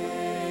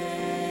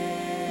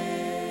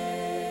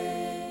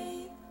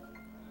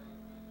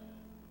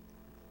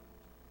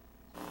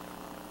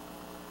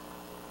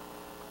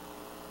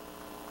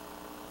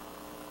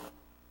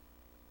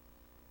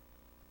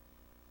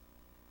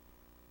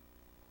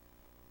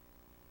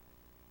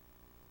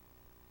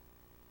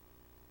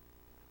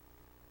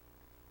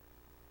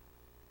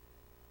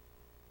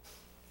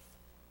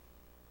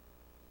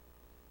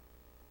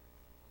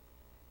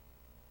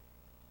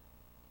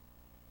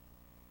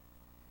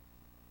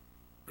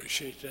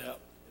 Appreciate that.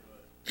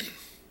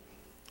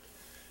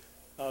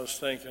 I was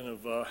thinking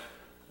of,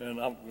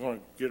 and I'm going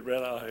to get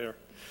right out of here.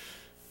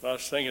 I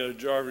was thinking of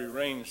Jarvie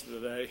Raines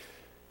today,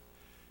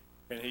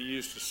 and he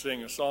used to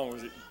sing a song.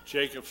 Was it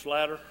Jacob's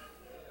Ladder?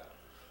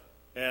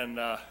 And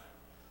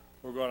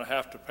we're going to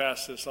have to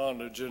pass this on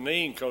to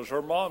Janine because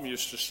her mom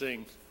used to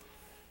sing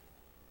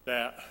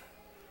that.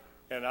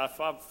 And if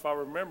I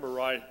remember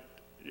right,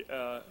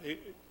 I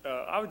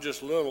was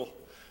just little,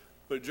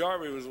 but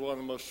Jarvie was one of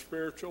the most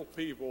spiritual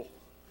people.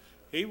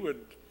 He'd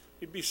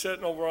be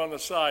sitting over on the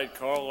side,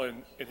 Carl,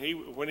 and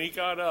when he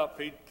got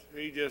up, he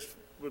just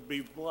would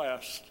be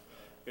blessed,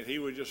 and he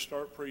would just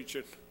start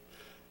preaching.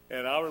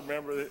 And I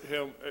remember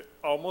him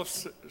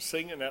almost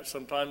singing that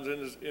sometimes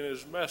in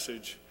his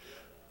message.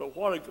 But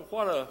what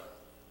a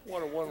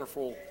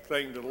wonderful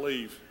thing to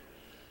leave.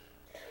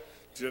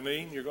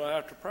 Janine, you're going to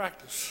have to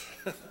practice.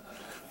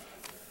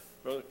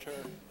 Brother Terry.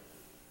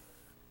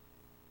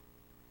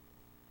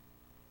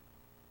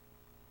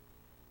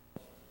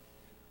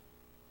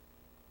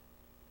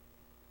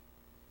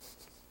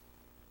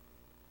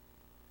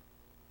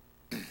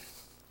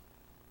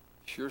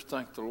 Sure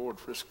thank the Lord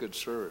for this good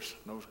service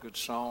and those good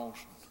songs.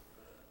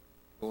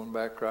 Going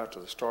back right to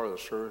the start of the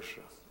service,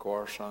 the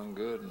choir sung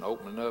good and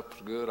opening up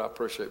was good. I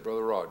appreciate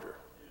Brother Roger.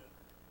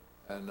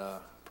 And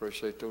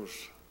appreciate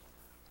those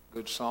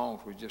good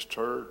songs we just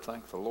heard.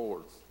 Thank the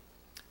Lord.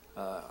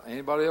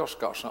 Anybody else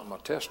got something, a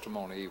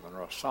testimony even,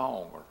 or a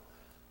song, or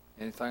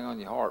anything on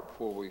your heart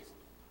before we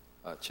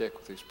check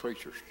with these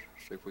preachers,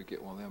 see if we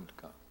get one of them to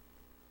come?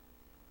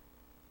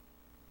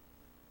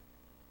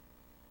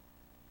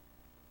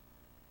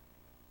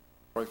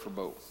 Pray for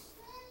both.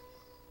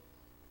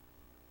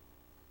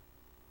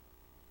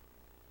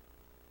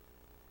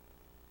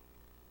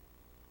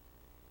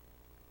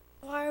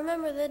 I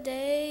remember the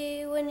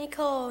day when you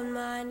called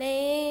my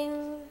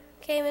name,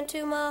 came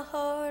into my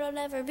heart, I'll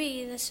never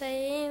be the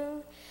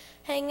same.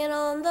 Hanging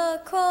on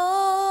the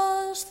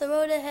cross, the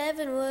road to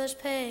heaven was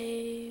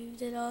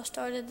paved. It all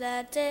started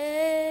that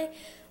day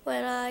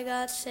when I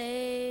got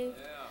saved.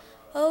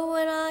 Oh,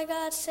 when I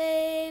got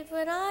saved,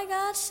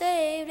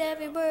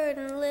 every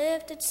burden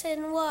lifted,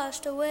 sin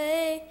washed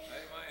away.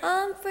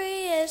 I'm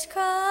free as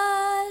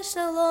Christ,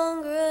 no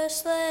longer a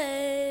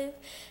slave.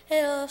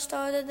 It all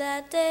started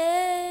that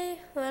day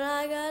when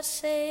I got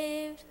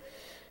saved.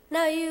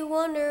 Now you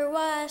wonder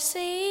why I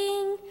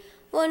sing,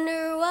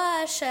 wonder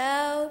why I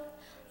shout,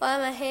 why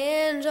my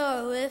hands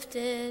are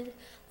lifted,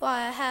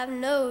 why I have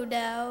no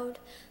doubt.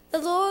 The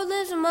Lord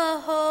lives in my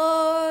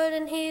heart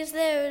and He's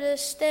there to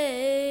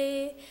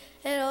stay.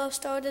 It all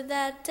started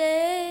that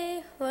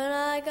day when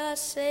I got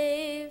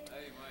saved.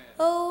 Amen.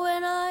 Oh,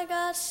 when I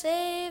got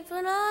saved,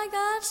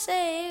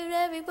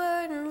 every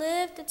burden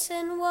lifted,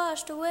 sin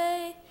washed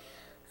away.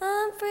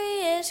 I'm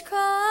free as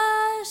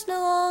Christ, no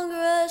longer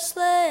a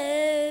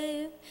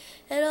slave.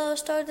 It all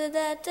started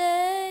that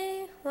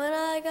day when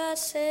I got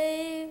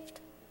saved.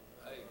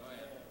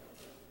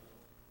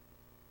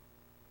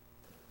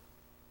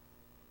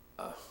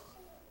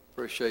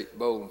 Appreciate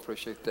Bo and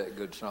appreciate that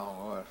good song.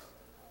 All right.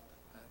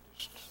 That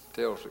just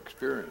tells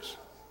experience.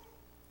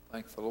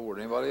 Thank the Lord.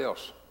 Anybody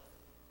else?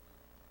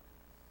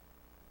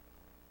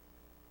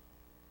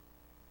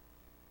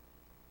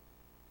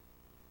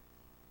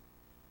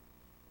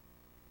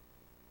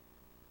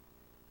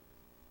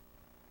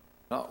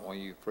 Not one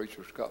of you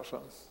preachers got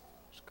something.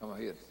 Just come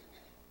ahead.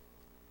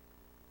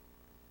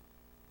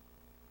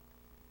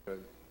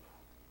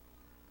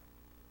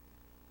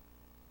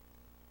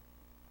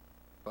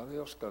 Anybody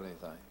else got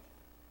anything?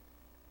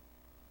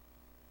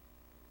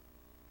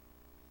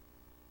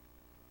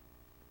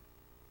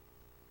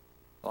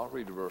 I'll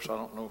read the verse. I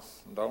don't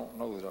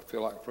know that I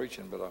feel like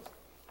preaching, but I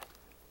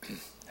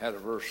had a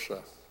verse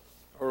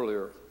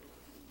earlier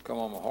come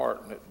on my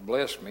heart, and it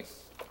blessed me.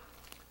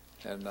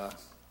 And as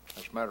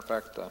a matter of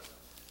fact,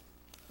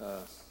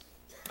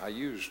 I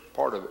used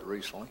part of it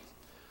recently,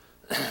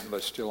 but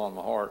it's still on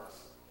my heart.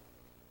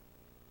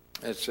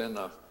 It's in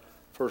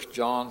 1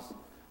 John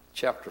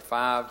chapter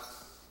 5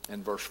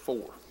 and verse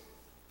 4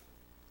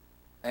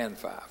 and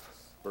 5.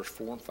 Verse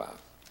 4 and 5.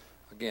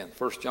 Again,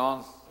 1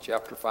 John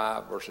chapter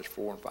 5, verses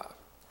 4 and 5.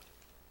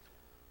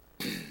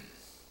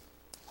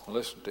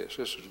 Listen to this.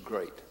 This is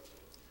great.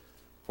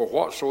 For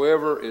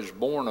whatsoever is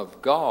born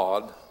of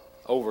God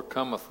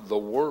overcometh the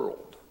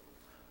world.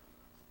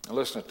 Now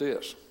listen to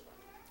this.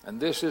 And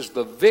this is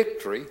the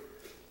victory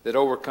that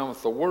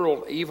overcometh the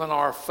world, even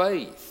our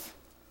faith.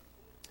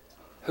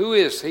 Who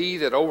is he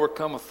that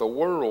overcometh the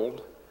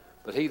world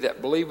but he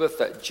that believeth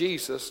that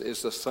Jesus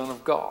is the Son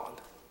of God?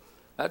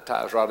 That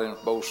ties right in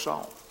with Bo's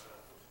song.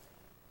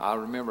 I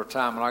remember a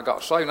time when I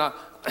got saved.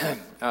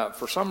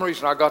 For some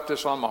reason, I got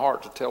this on my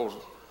heart to tell a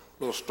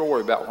little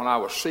story about when I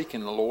was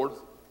seeking the Lord.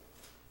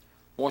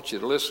 I want you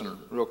to listen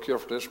real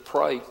carefully to this.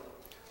 Pray.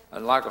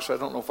 And like I said, I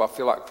don't know if I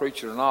feel like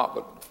preaching or not,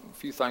 but a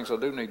few things I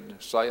do need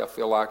to say. I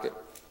feel like it.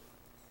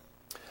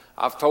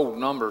 I've told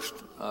numbers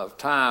of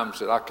times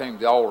that I came to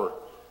the altar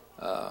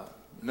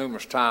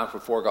numerous times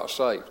before I got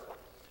saved.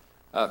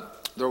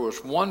 There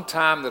was one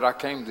time that I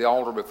came to the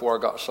altar before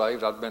I got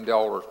saved. I'd been to the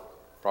altar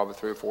probably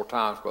 3 or 4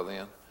 times by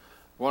then.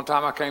 One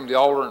time I came to the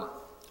altar and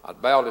I'd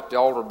bowed at the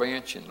altar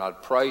bench and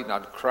I'd prayed and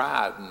I'd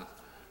cried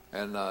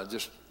and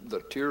just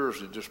the tears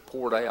had just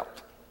poured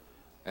out.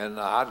 And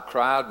I'd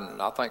cried and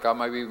I think I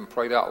maybe even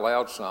prayed out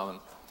loud some.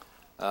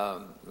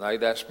 And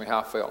they'd asked me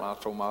how I felt and I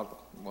told them I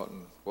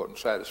wasn't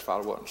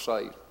satisfied, I wasn't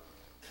saved.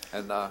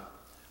 And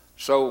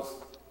so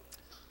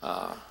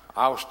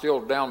I was still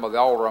down by the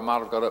altar. I might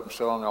have got up and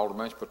sat on the altar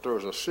bench, but there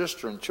was a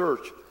sister in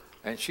church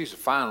and she's a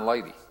fine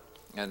lady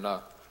and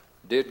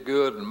did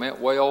good and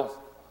meant well.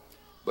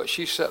 But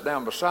she sat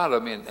down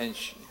beside me, and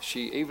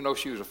she, even though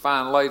she was a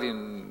fine lady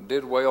and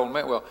did well and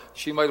meant well,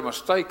 she made a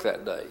mistake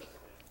that day.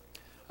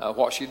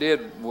 What she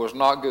did was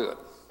not good.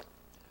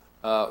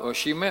 Well,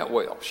 she meant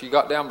well. She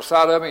got down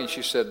beside me, and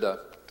she said,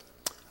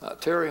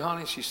 Terry,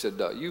 honey, she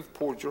said, you've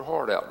poured your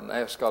heart out and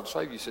asked God to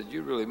save you. She said,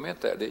 you really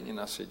meant that, didn't you? And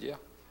I said, yeah.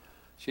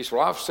 She said,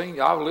 well, I've seen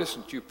you. I've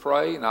listened to you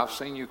pray, and I've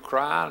seen you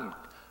cry and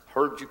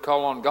heard you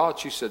call on God.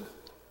 She said,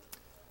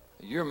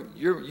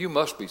 you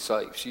must be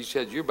saved. She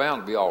said, you're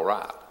bound to be all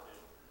right.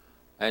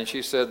 And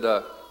she said,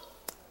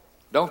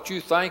 don't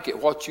you think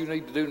that what you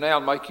need to do now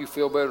to make you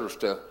feel better is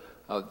to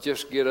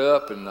just get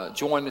up and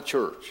join the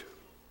church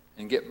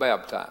and get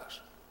baptized?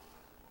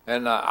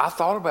 And I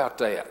thought about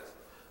that.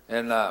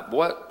 And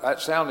that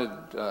sounded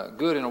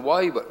good in a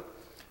way, but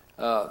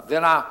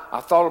then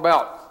I thought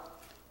about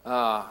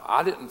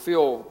I didn't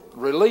feel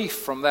relief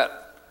from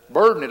that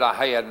burden that I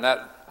had and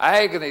that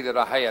agony that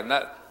I had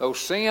and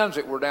those sins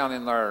that were down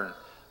in there.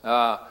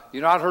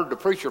 I'd heard the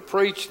preacher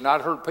preach, and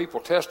I'd heard people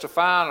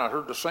testify, and I'd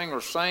heard the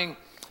singers sing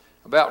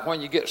about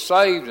when you get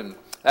saved, and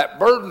that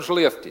burden's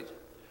lifted.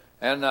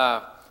 And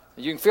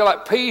you can feel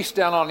that peace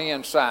down on the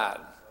inside.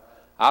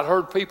 I'd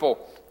heard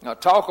people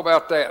talk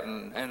about that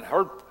and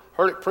heard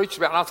it preached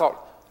about, and I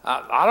thought,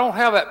 I don't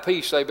have that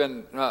peace they've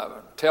been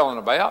telling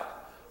about.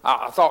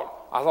 I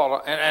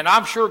thought, and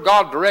I'm sure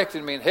God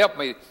directed me and helped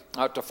me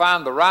to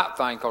find the right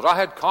thing, because I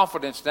had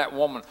confidence in that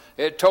woman.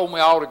 It told me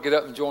I ought to get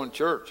up and join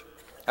church.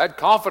 I had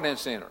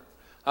confidence in her.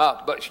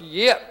 But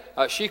yet,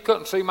 she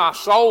couldn't see my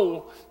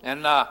soul, and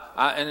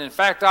in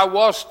fact, I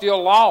was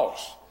still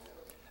lost.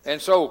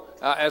 And so,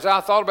 as I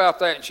thought about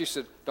that, and she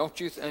said,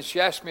 and she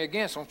asked me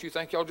again, don't you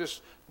think y'all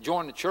just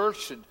join the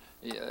church?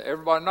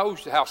 Everybody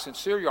knows how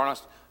sincere you are. And I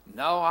said,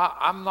 no,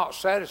 I'm not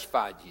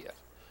satisfied yet.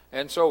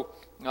 And so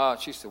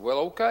she said, well,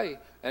 okay.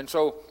 And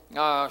so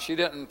she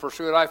didn't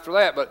pursue it after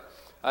that. But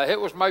it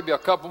was maybe a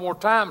couple more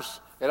times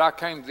that I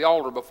came to the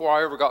altar before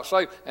I ever got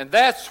saved. And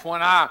that's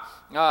when I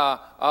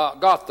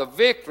got the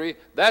victory.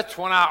 That's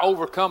when I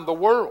overcome the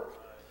world.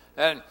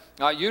 And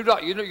you're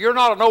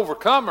not an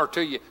overcomer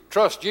till you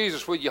trust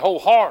Jesus with your whole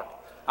heart.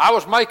 I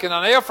was making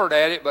an effort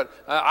at it, but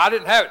I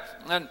didn't have it.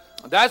 And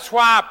that's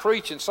why I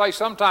preach and say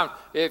sometimes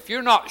if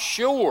you're not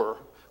sure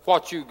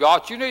what you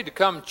got, you need to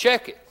come and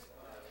check it.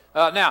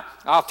 Now,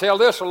 I'll tell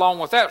this along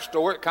with that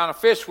story. It kind of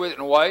fits with it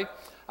in a way.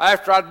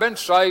 After I'd been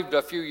saved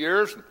a few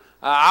years,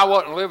 I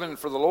wasn't living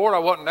for the Lord. I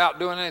wasn't out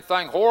doing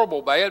anything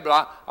horrible bad,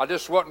 but I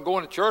just wasn't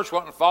going to church,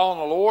 wasn't following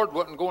the Lord,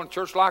 wasn't going to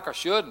church like I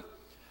should.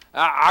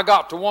 I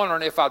got to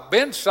wondering if I'd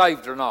been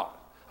saved or not.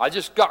 I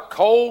just got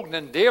cold and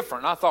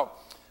indifferent. I thought,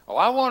 well,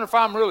 I wonder if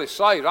I'm really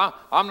saved.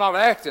 I'm not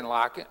acting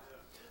like it.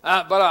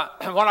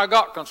 But when I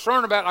got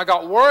concerned about it and I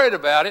got worried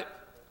about it,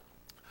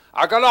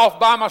 I got off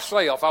by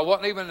myself. I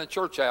wasn't even in the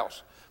church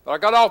house. But I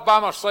got off by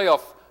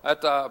myself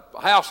at the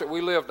house that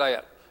we lived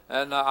at.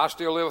 And I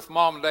still lived with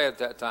Mom and Dad at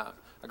that time.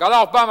 I got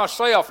off by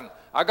myself and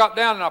I got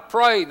down and I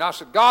prayed. And I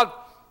said, God,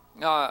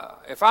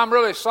 if I'm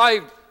really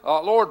saved,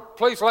 Lord,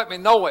 please let me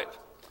know it.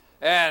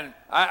 And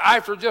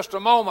after just a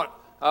moment,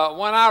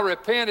 when I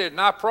repented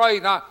and I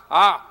prayed and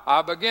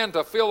I began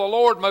to feel the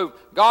Lord move,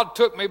 God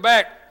took me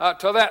back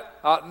to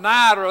that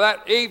night or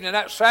that evening,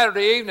 that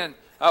Saturday evening,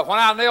 when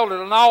I knelt at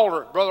an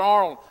altar, Brother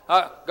Arnold.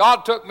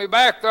 God took me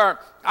back there.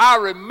 I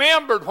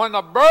remembered when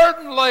the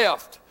burden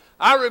left.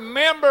 I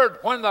remembered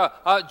when the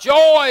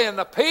joy and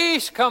the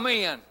peace come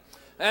in.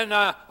 And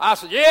I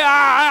said,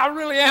 yeah, I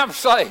really am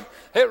saved.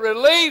 It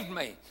relieved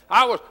me.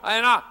 I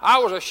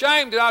was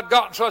ashamed that I'd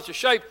gotten such a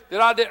shape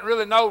that I didn't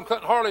really know and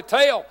couldn't hardly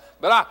tell.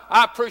 But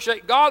I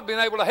appreciate God being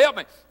able to help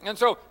me. And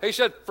so he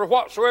said, for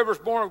whatsoever is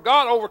born of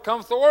God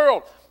overcomes the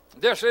world.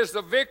 This is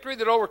the victory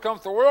that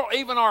overcomes the world,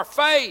 even our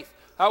faith.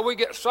 We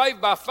get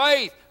saved by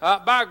faith,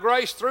 by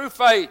grace through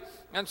faith.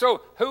 And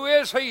so who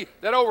is he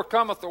that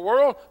overcometh the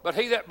world? But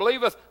he that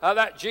believeth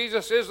that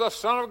Jesus is the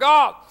Son of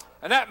God.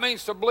 And that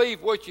means to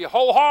believe with your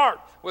whole heart.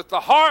 With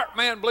the heart,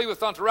 man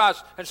believeth unto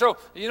righteousness. And so,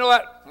 you know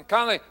that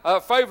kind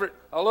of favorite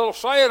little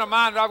saying of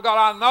mine that I've got,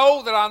 I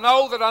know that I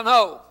know that I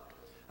know.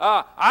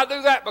 I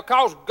do that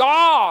because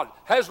God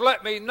has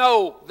let me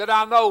know that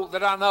I know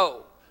that I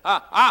know.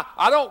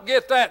 I don't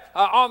get that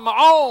on my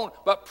own,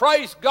 but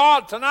praise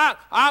God tonight.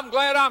 I'm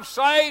glad I'm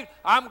saved.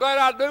 I'm glad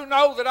I do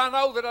know that I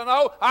know that I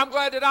know. I'm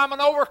glad that I'm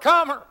an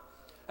overcomer.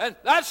 And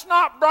that's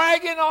not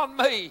bragging on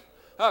me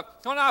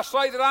when I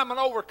say that I'm an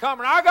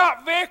overcomer. I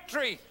got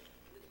victory.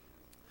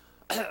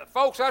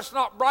 Folks, that's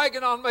not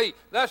bragging on me.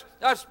 That's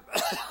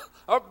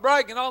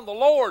bragging on the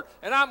Lord.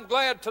 And I'm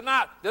glad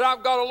tonight that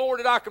I've got a Lord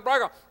that I can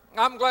brag on.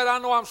 I'm glad I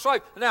know I'm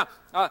saved. Now,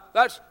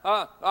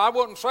 I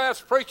wouldn't say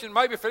that's preaching,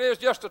 maybe if it is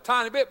just a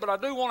tiny bit, but I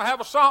do want to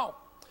have a song.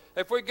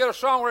 If we get a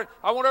song where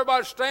I want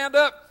everybody to stand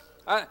up,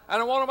 and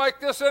I want to make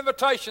this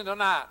invitation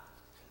tonight.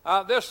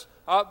 This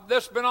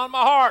has been on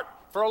my heart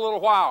for a little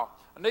while.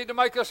 I need to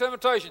make this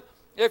invitation.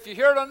 If you're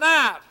here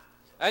tonight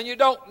and you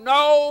don't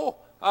know,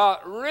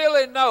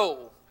 really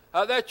know,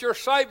 that you're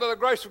saved by the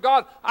grace of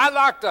God, I'd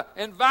like to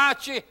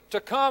invite you to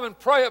come and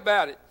pray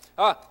about it.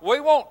 We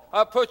won't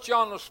put you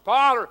on the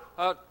spot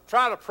or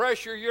try to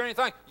pressure you or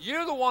anything.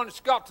 You're the one that's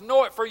got to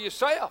know it for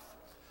yourself.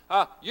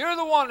 You're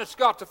the one that's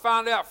got to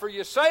find out for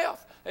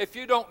yourself. If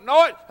you don't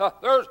know it,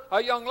 there's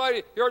a young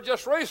lady here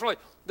just recently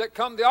that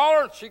come to the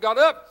altar. She got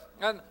up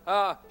and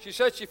she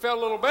said she felt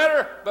a little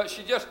better, but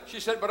she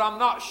said, but I'm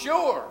not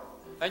sure.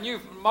 And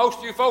most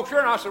of you folks here,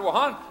 and I said, well,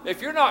 hon,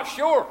 if you're not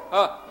sure,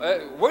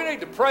 we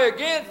need to pray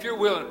again if you're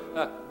willing.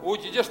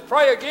 Would you just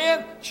pray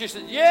again? She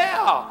said,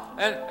 yeah.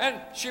 And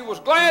she was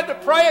glad to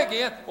pray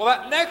again. Well,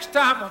 that next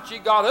time when she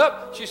got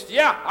up, she said,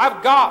 yeah,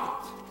 I've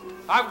got it.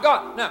 I've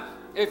got it. Now,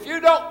 if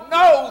you don't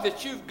know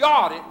that you've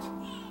got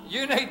it,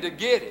 you need to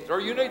get it,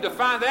 or you need to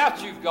find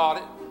out you've got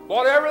it.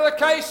 Whatever the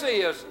case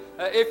is,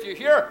 if you're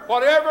here,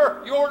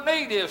 whatever your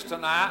need is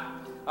tonight,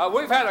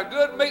 we've had a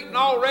good meeting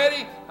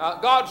already.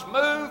 God's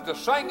moved. The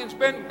singing's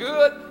been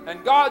good.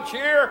 And God's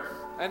here.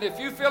 And if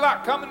you feel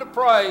like coming to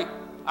pray,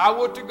 I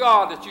would to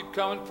God that you'd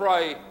come and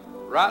pray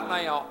right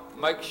now.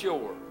 Make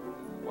sure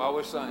while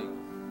we sing.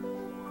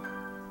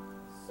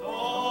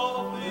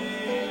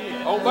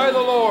 Obey the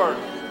Lord.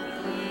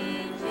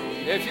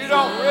 If you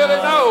don't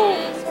really know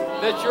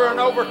that you're an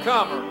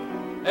overcomer,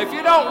 if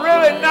you don't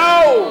really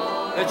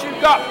know that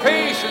you've got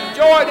peace and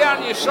joy down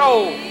in your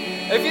soul,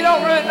 if you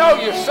don't really know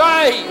you're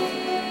saved,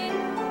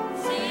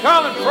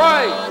 come and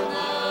pray.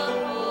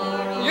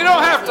 You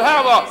don't have to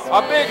have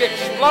a big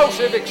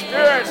explosive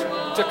experience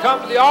to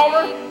come to the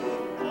altar.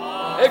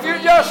 If you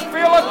just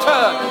feel a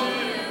touch.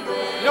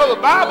 You know,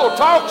 the Bible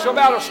talks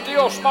about a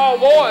still small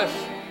voice.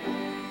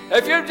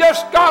 If you've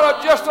just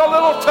got just a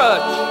little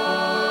touch,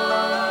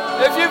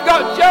 if you've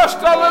got just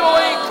a little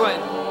inkling,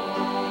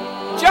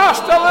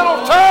 just a little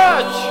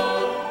touch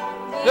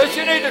that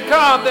you need to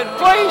come, then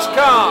please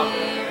come.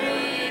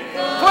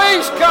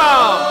 Please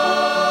come.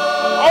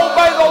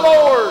 Obey the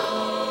Lord.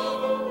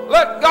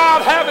 Let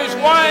God have His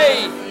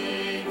way.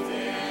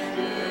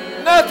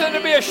 Nothing to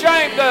be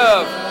ashamed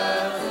of.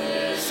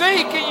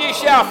 Seek and ye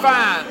shall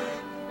find.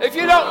 If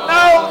you don't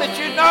know that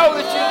you know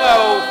that you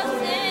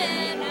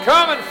know,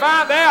 come and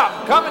find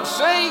out. Come and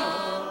see.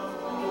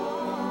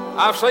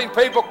 I've seen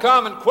people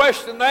come and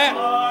question that.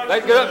 They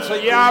get up and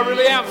say, yeah, I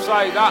really am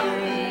saved.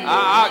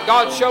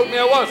 God showed me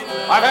I was.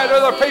 I've had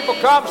other people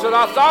come and said,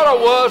 I thought I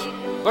was,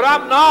 but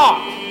I'm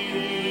not.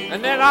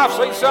 And then I've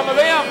seen some of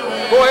them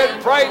go ahead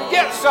and pray and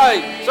get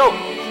saved. So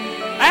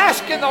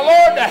asking the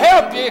Lord to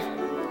help you,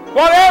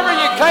 whatever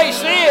your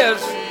case is,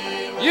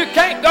 you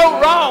can't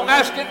go wrong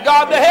asking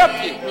God to help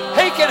you.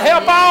 He can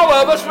help all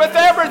of us with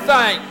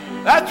everything.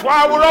 That's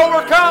why we're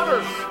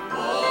overcomers.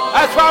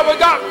 That's why we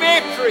got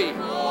victory.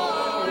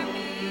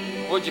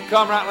 Would you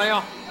come right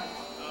now?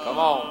 Come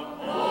on.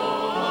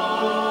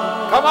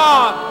 Come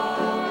on.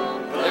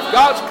 If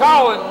God's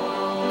calling,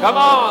 come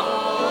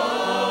on.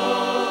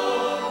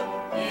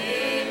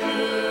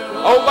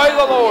 Obey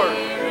the Lord.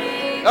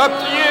 Up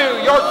to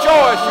you, your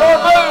choice, your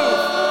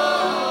move.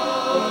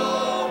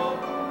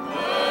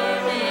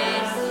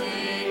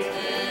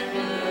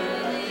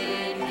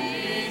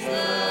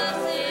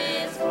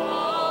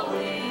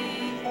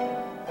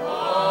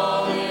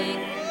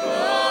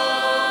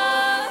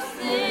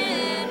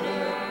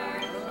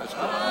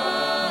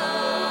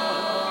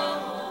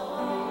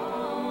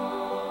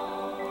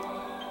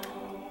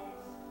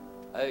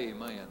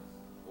 Amen.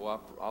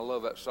 Well, I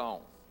love that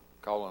song,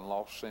 Calling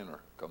Lost Sinner,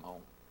 Come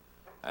Home.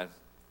 And,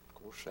 of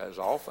course, as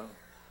often,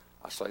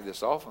 I say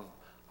this often,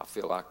 I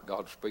feel like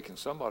God's speaking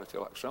to somebody. I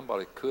feel like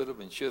somebody could have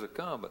and should have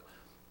come, but,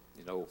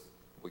 you know,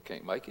 we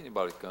can't make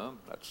anybody come.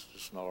 That's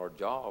just not our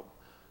job.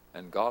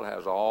 And God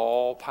has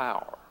all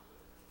power,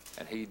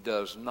 and He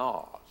does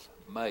not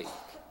make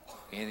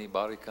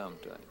anybody come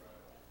to Him.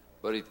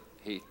 But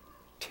He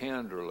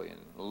tenderly and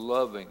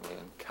lovingly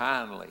and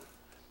kindly,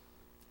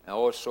 and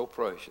oh, it's so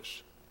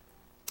precious,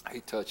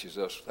 He touches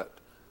us, that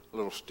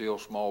little still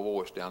small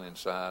voice down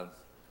inside,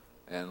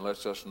 and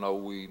lets us know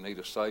we need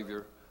a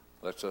Savior,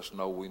 lets us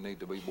know we need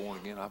to be born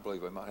again. I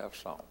believe they might have a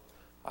song.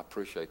 I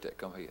appreciate that.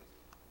 Come ahead.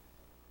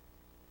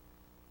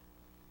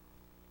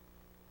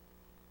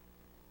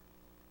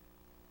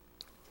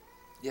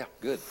 Yeah,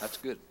 good. That's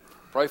good.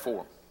 Pray for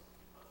them.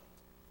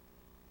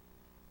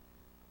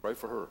 Pray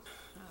for her.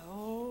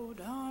 Oh,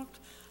 don't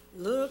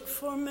look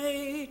for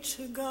me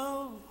to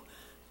go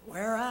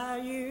where I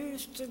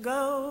used to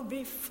go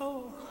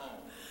before.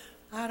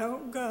 I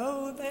don't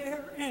go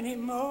there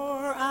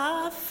anymore.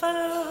 I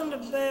found a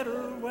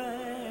better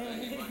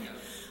way.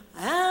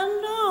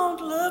 And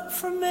don't look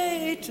for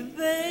me to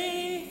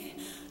be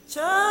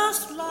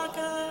just like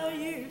I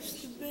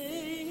used to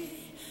be.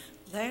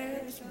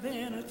 There's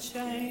been a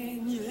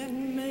change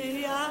in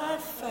me. I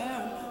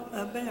found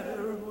a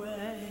better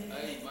way.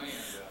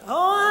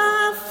 Oh,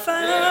 I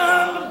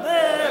found a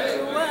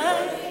better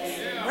way.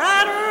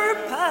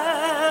 Brighter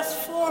paths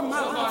for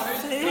my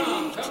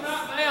feet.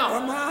 For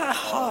my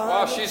heart.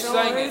 While she's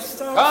singing,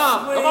 so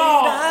come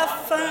on. I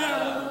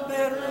found a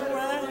better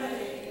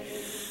way.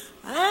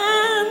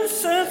 And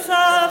since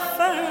I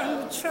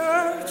found the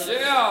church,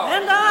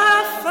 and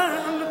I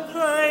found a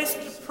place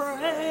to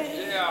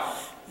pray,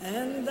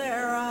 and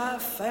there I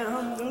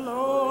found the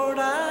Lord,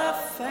 I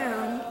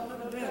found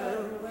a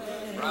better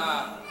way.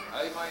 Right.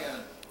 Amen.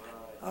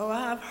 Oh,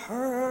 I've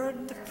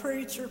heard the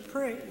preacher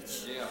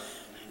preach.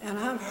 And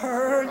I've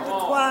heard the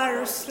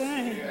choir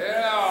sing.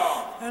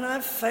 And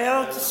I've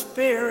felt the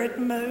Spirit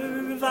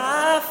move.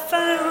 I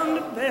found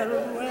a better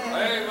way.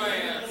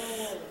 Amen.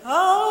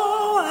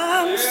 Oh,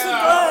 I'm so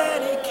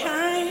glad He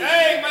came.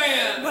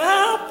 Amen.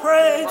 Well,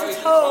 praise His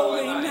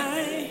holy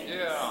name.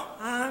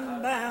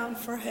 I'm bound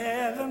for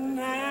heaven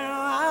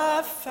now.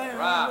 I found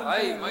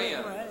a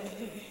better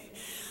way.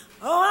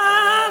 Oh,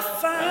 I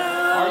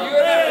found Are you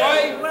in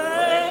that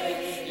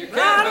way. You can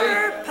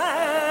Brighter be.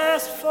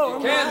 paths for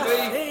You can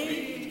my be.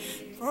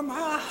 feet. For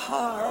my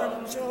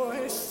heart,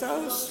 joy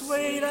so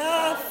sweet,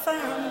 I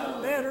found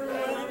a better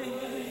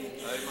way.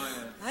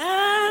 Amen.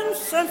 And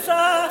since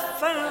I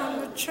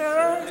found the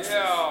church,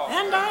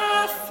 and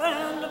I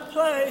found a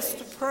place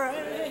to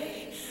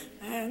pray,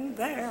 and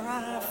there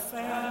I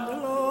found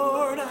the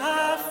Lord,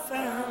 I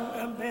found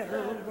a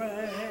better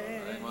way.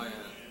 Amen.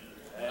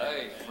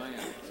 Amen.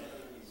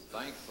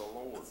 Thank the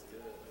Lord.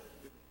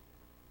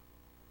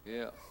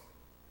 Yeah.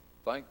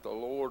 Thank the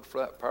Lord for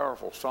that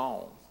powerful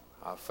song.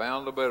 I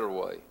found a better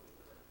way.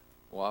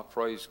 Well, I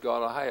praise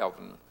God I have.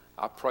 And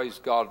I praise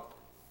God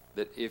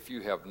that if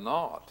you have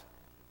not,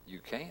 you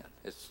can.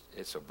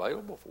 It's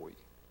available for you.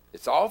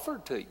 It's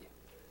offered to you.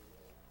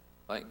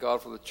 Thank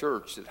God for the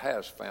church that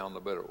has found a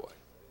better way.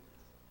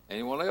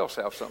 Anyone else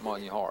have something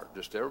on your heart?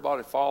 Just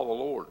everybody follow the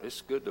Lord.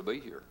 It's good to be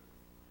here.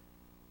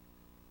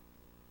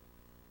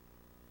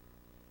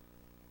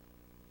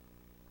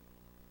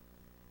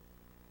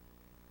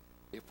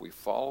 If we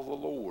follow the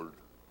Lord,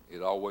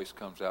 it always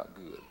comes out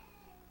good.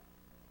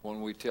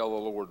 When we tell the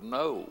Lord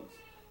no,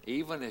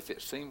 even if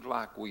it seems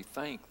like we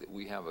think that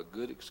we have a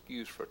good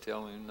excuse for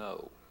telling Him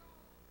no,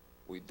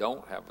 we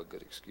don't have a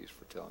good excuse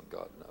for telling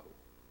God no.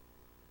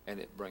 and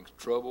it brings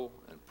trouble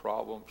and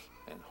problems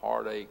and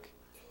heartache,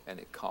 and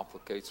it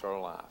complicates our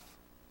life.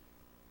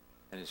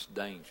 And it's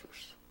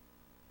dangerous.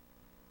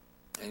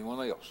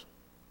 Anyone else?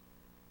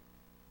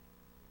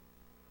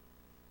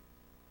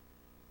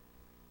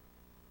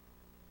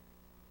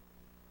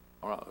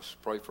 All right, let's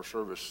pray for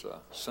service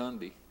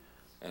Sunday.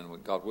 And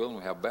with God willing,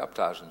 we have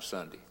baptizing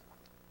Sunday.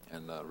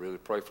 And really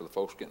pray for the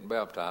folks getting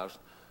baptized.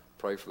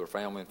 Pray for their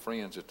family and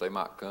friends that they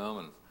might come.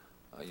 And,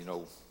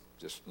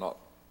 just not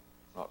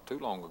too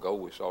long ago,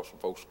 we saw some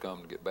folks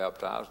come to get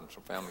baptized, and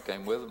some family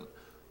came with them.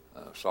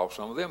 Saw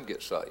some of them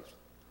get saved.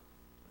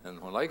 And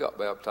when they got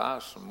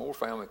baptized, some more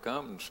family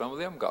come, and some of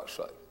them got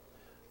saved.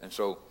 And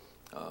so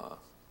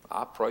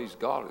I praise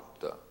God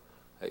that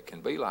it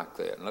can be like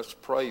that. And let's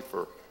pray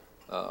for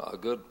a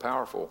good,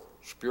 powerful,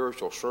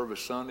 spiritual service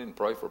Sunday, and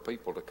pray for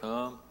people to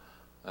come.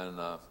 And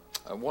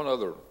one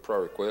other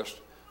prayer request,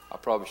 I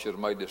probably should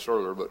have made this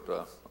earlier,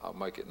 but I'll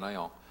make it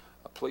now.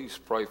 Please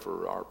pray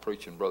for our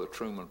preaching brother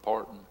Truman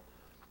Parton.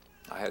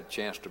 I had a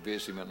chance to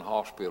visit him in the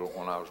hospital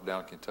when I was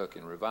down in Kentucky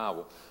in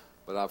revival,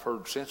 but I've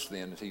heard since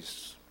then that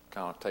he's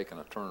kind of taken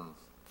a turn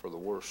for the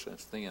worse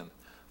since then.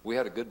 We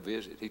had a good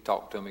visit. He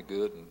talked to me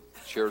good and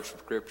shared some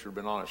scripture,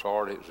 been on his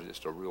heart. It was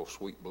just a real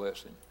sweet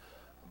blessing.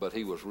 But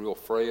he was real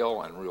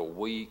frail and real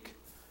weak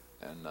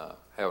and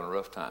having a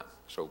rough time.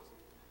 So if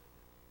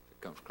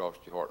it comes across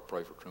your heart,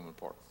 pray for Truman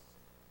Parton.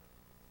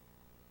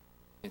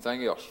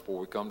 Anything else before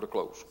we come to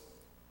close?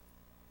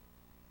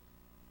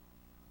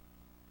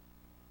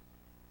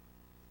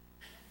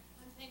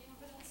 I'm thankful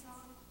for that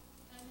song.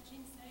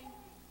 Jean sang.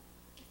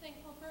 I'm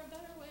thankful for a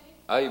better way.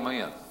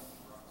 Amen.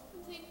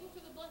 I'm thankful for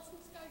the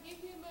blessings God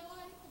gave me in my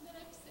life and that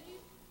I'm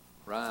saved.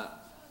 Right.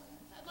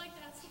 I'd like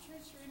to ask the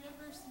church to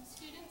remember some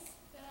students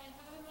that I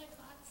have in my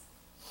class.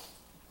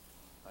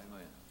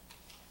 Amen.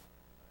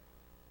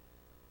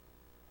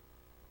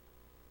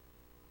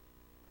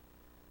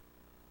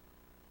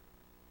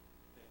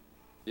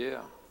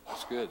 Yeah,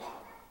 that's good.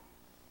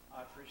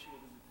 I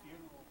appreciated the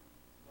funeral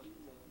with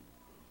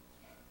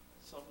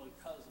some of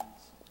the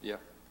cousins. Yeah.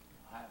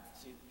 I haven't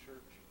seen the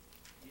church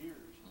in years.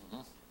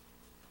 Mm-hmm.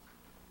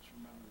 Just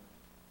remember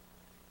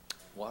that.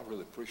 Well, I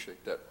really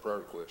appreciate that prayer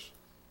request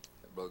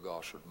that Brother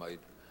Gossard made.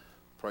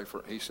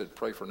 He said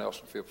pray for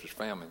Nelson Phillips'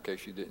 family. In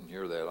case you didn't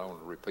hear that, I want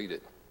to repeat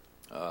it.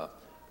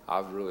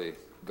 I've really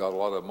got a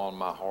lot of them on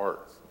my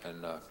heart,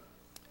 and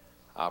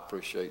I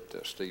appreciate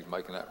Steve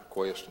making that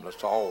request. And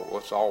let's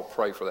all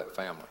pray for that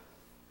family.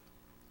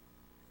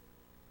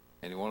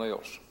 Anyone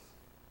else?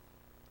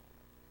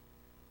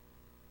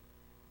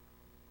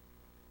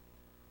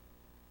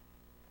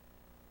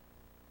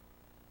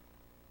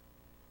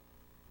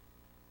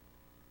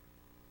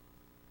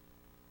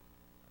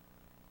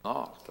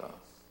 Not.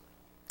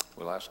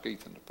 We'll ask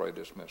Ethan to pray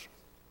dismissal.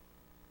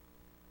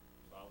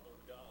 Father,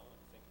 Lord God,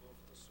 thank you, Lord,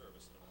 for the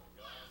service tonight,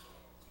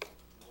 God.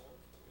 Lord,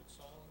 for the good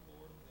song,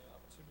 Lord, and the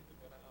opportunity to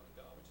win out. And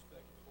God, we just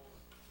beg you, Lord,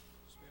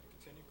 just be able to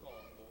continue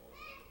calling, Lord,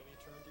 and if any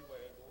eternity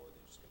way, Lord,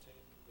 you just continue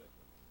to convict.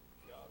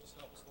 God, just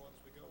help us, Lord, as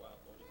we go out,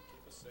 Lord, you can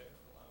keep us safe.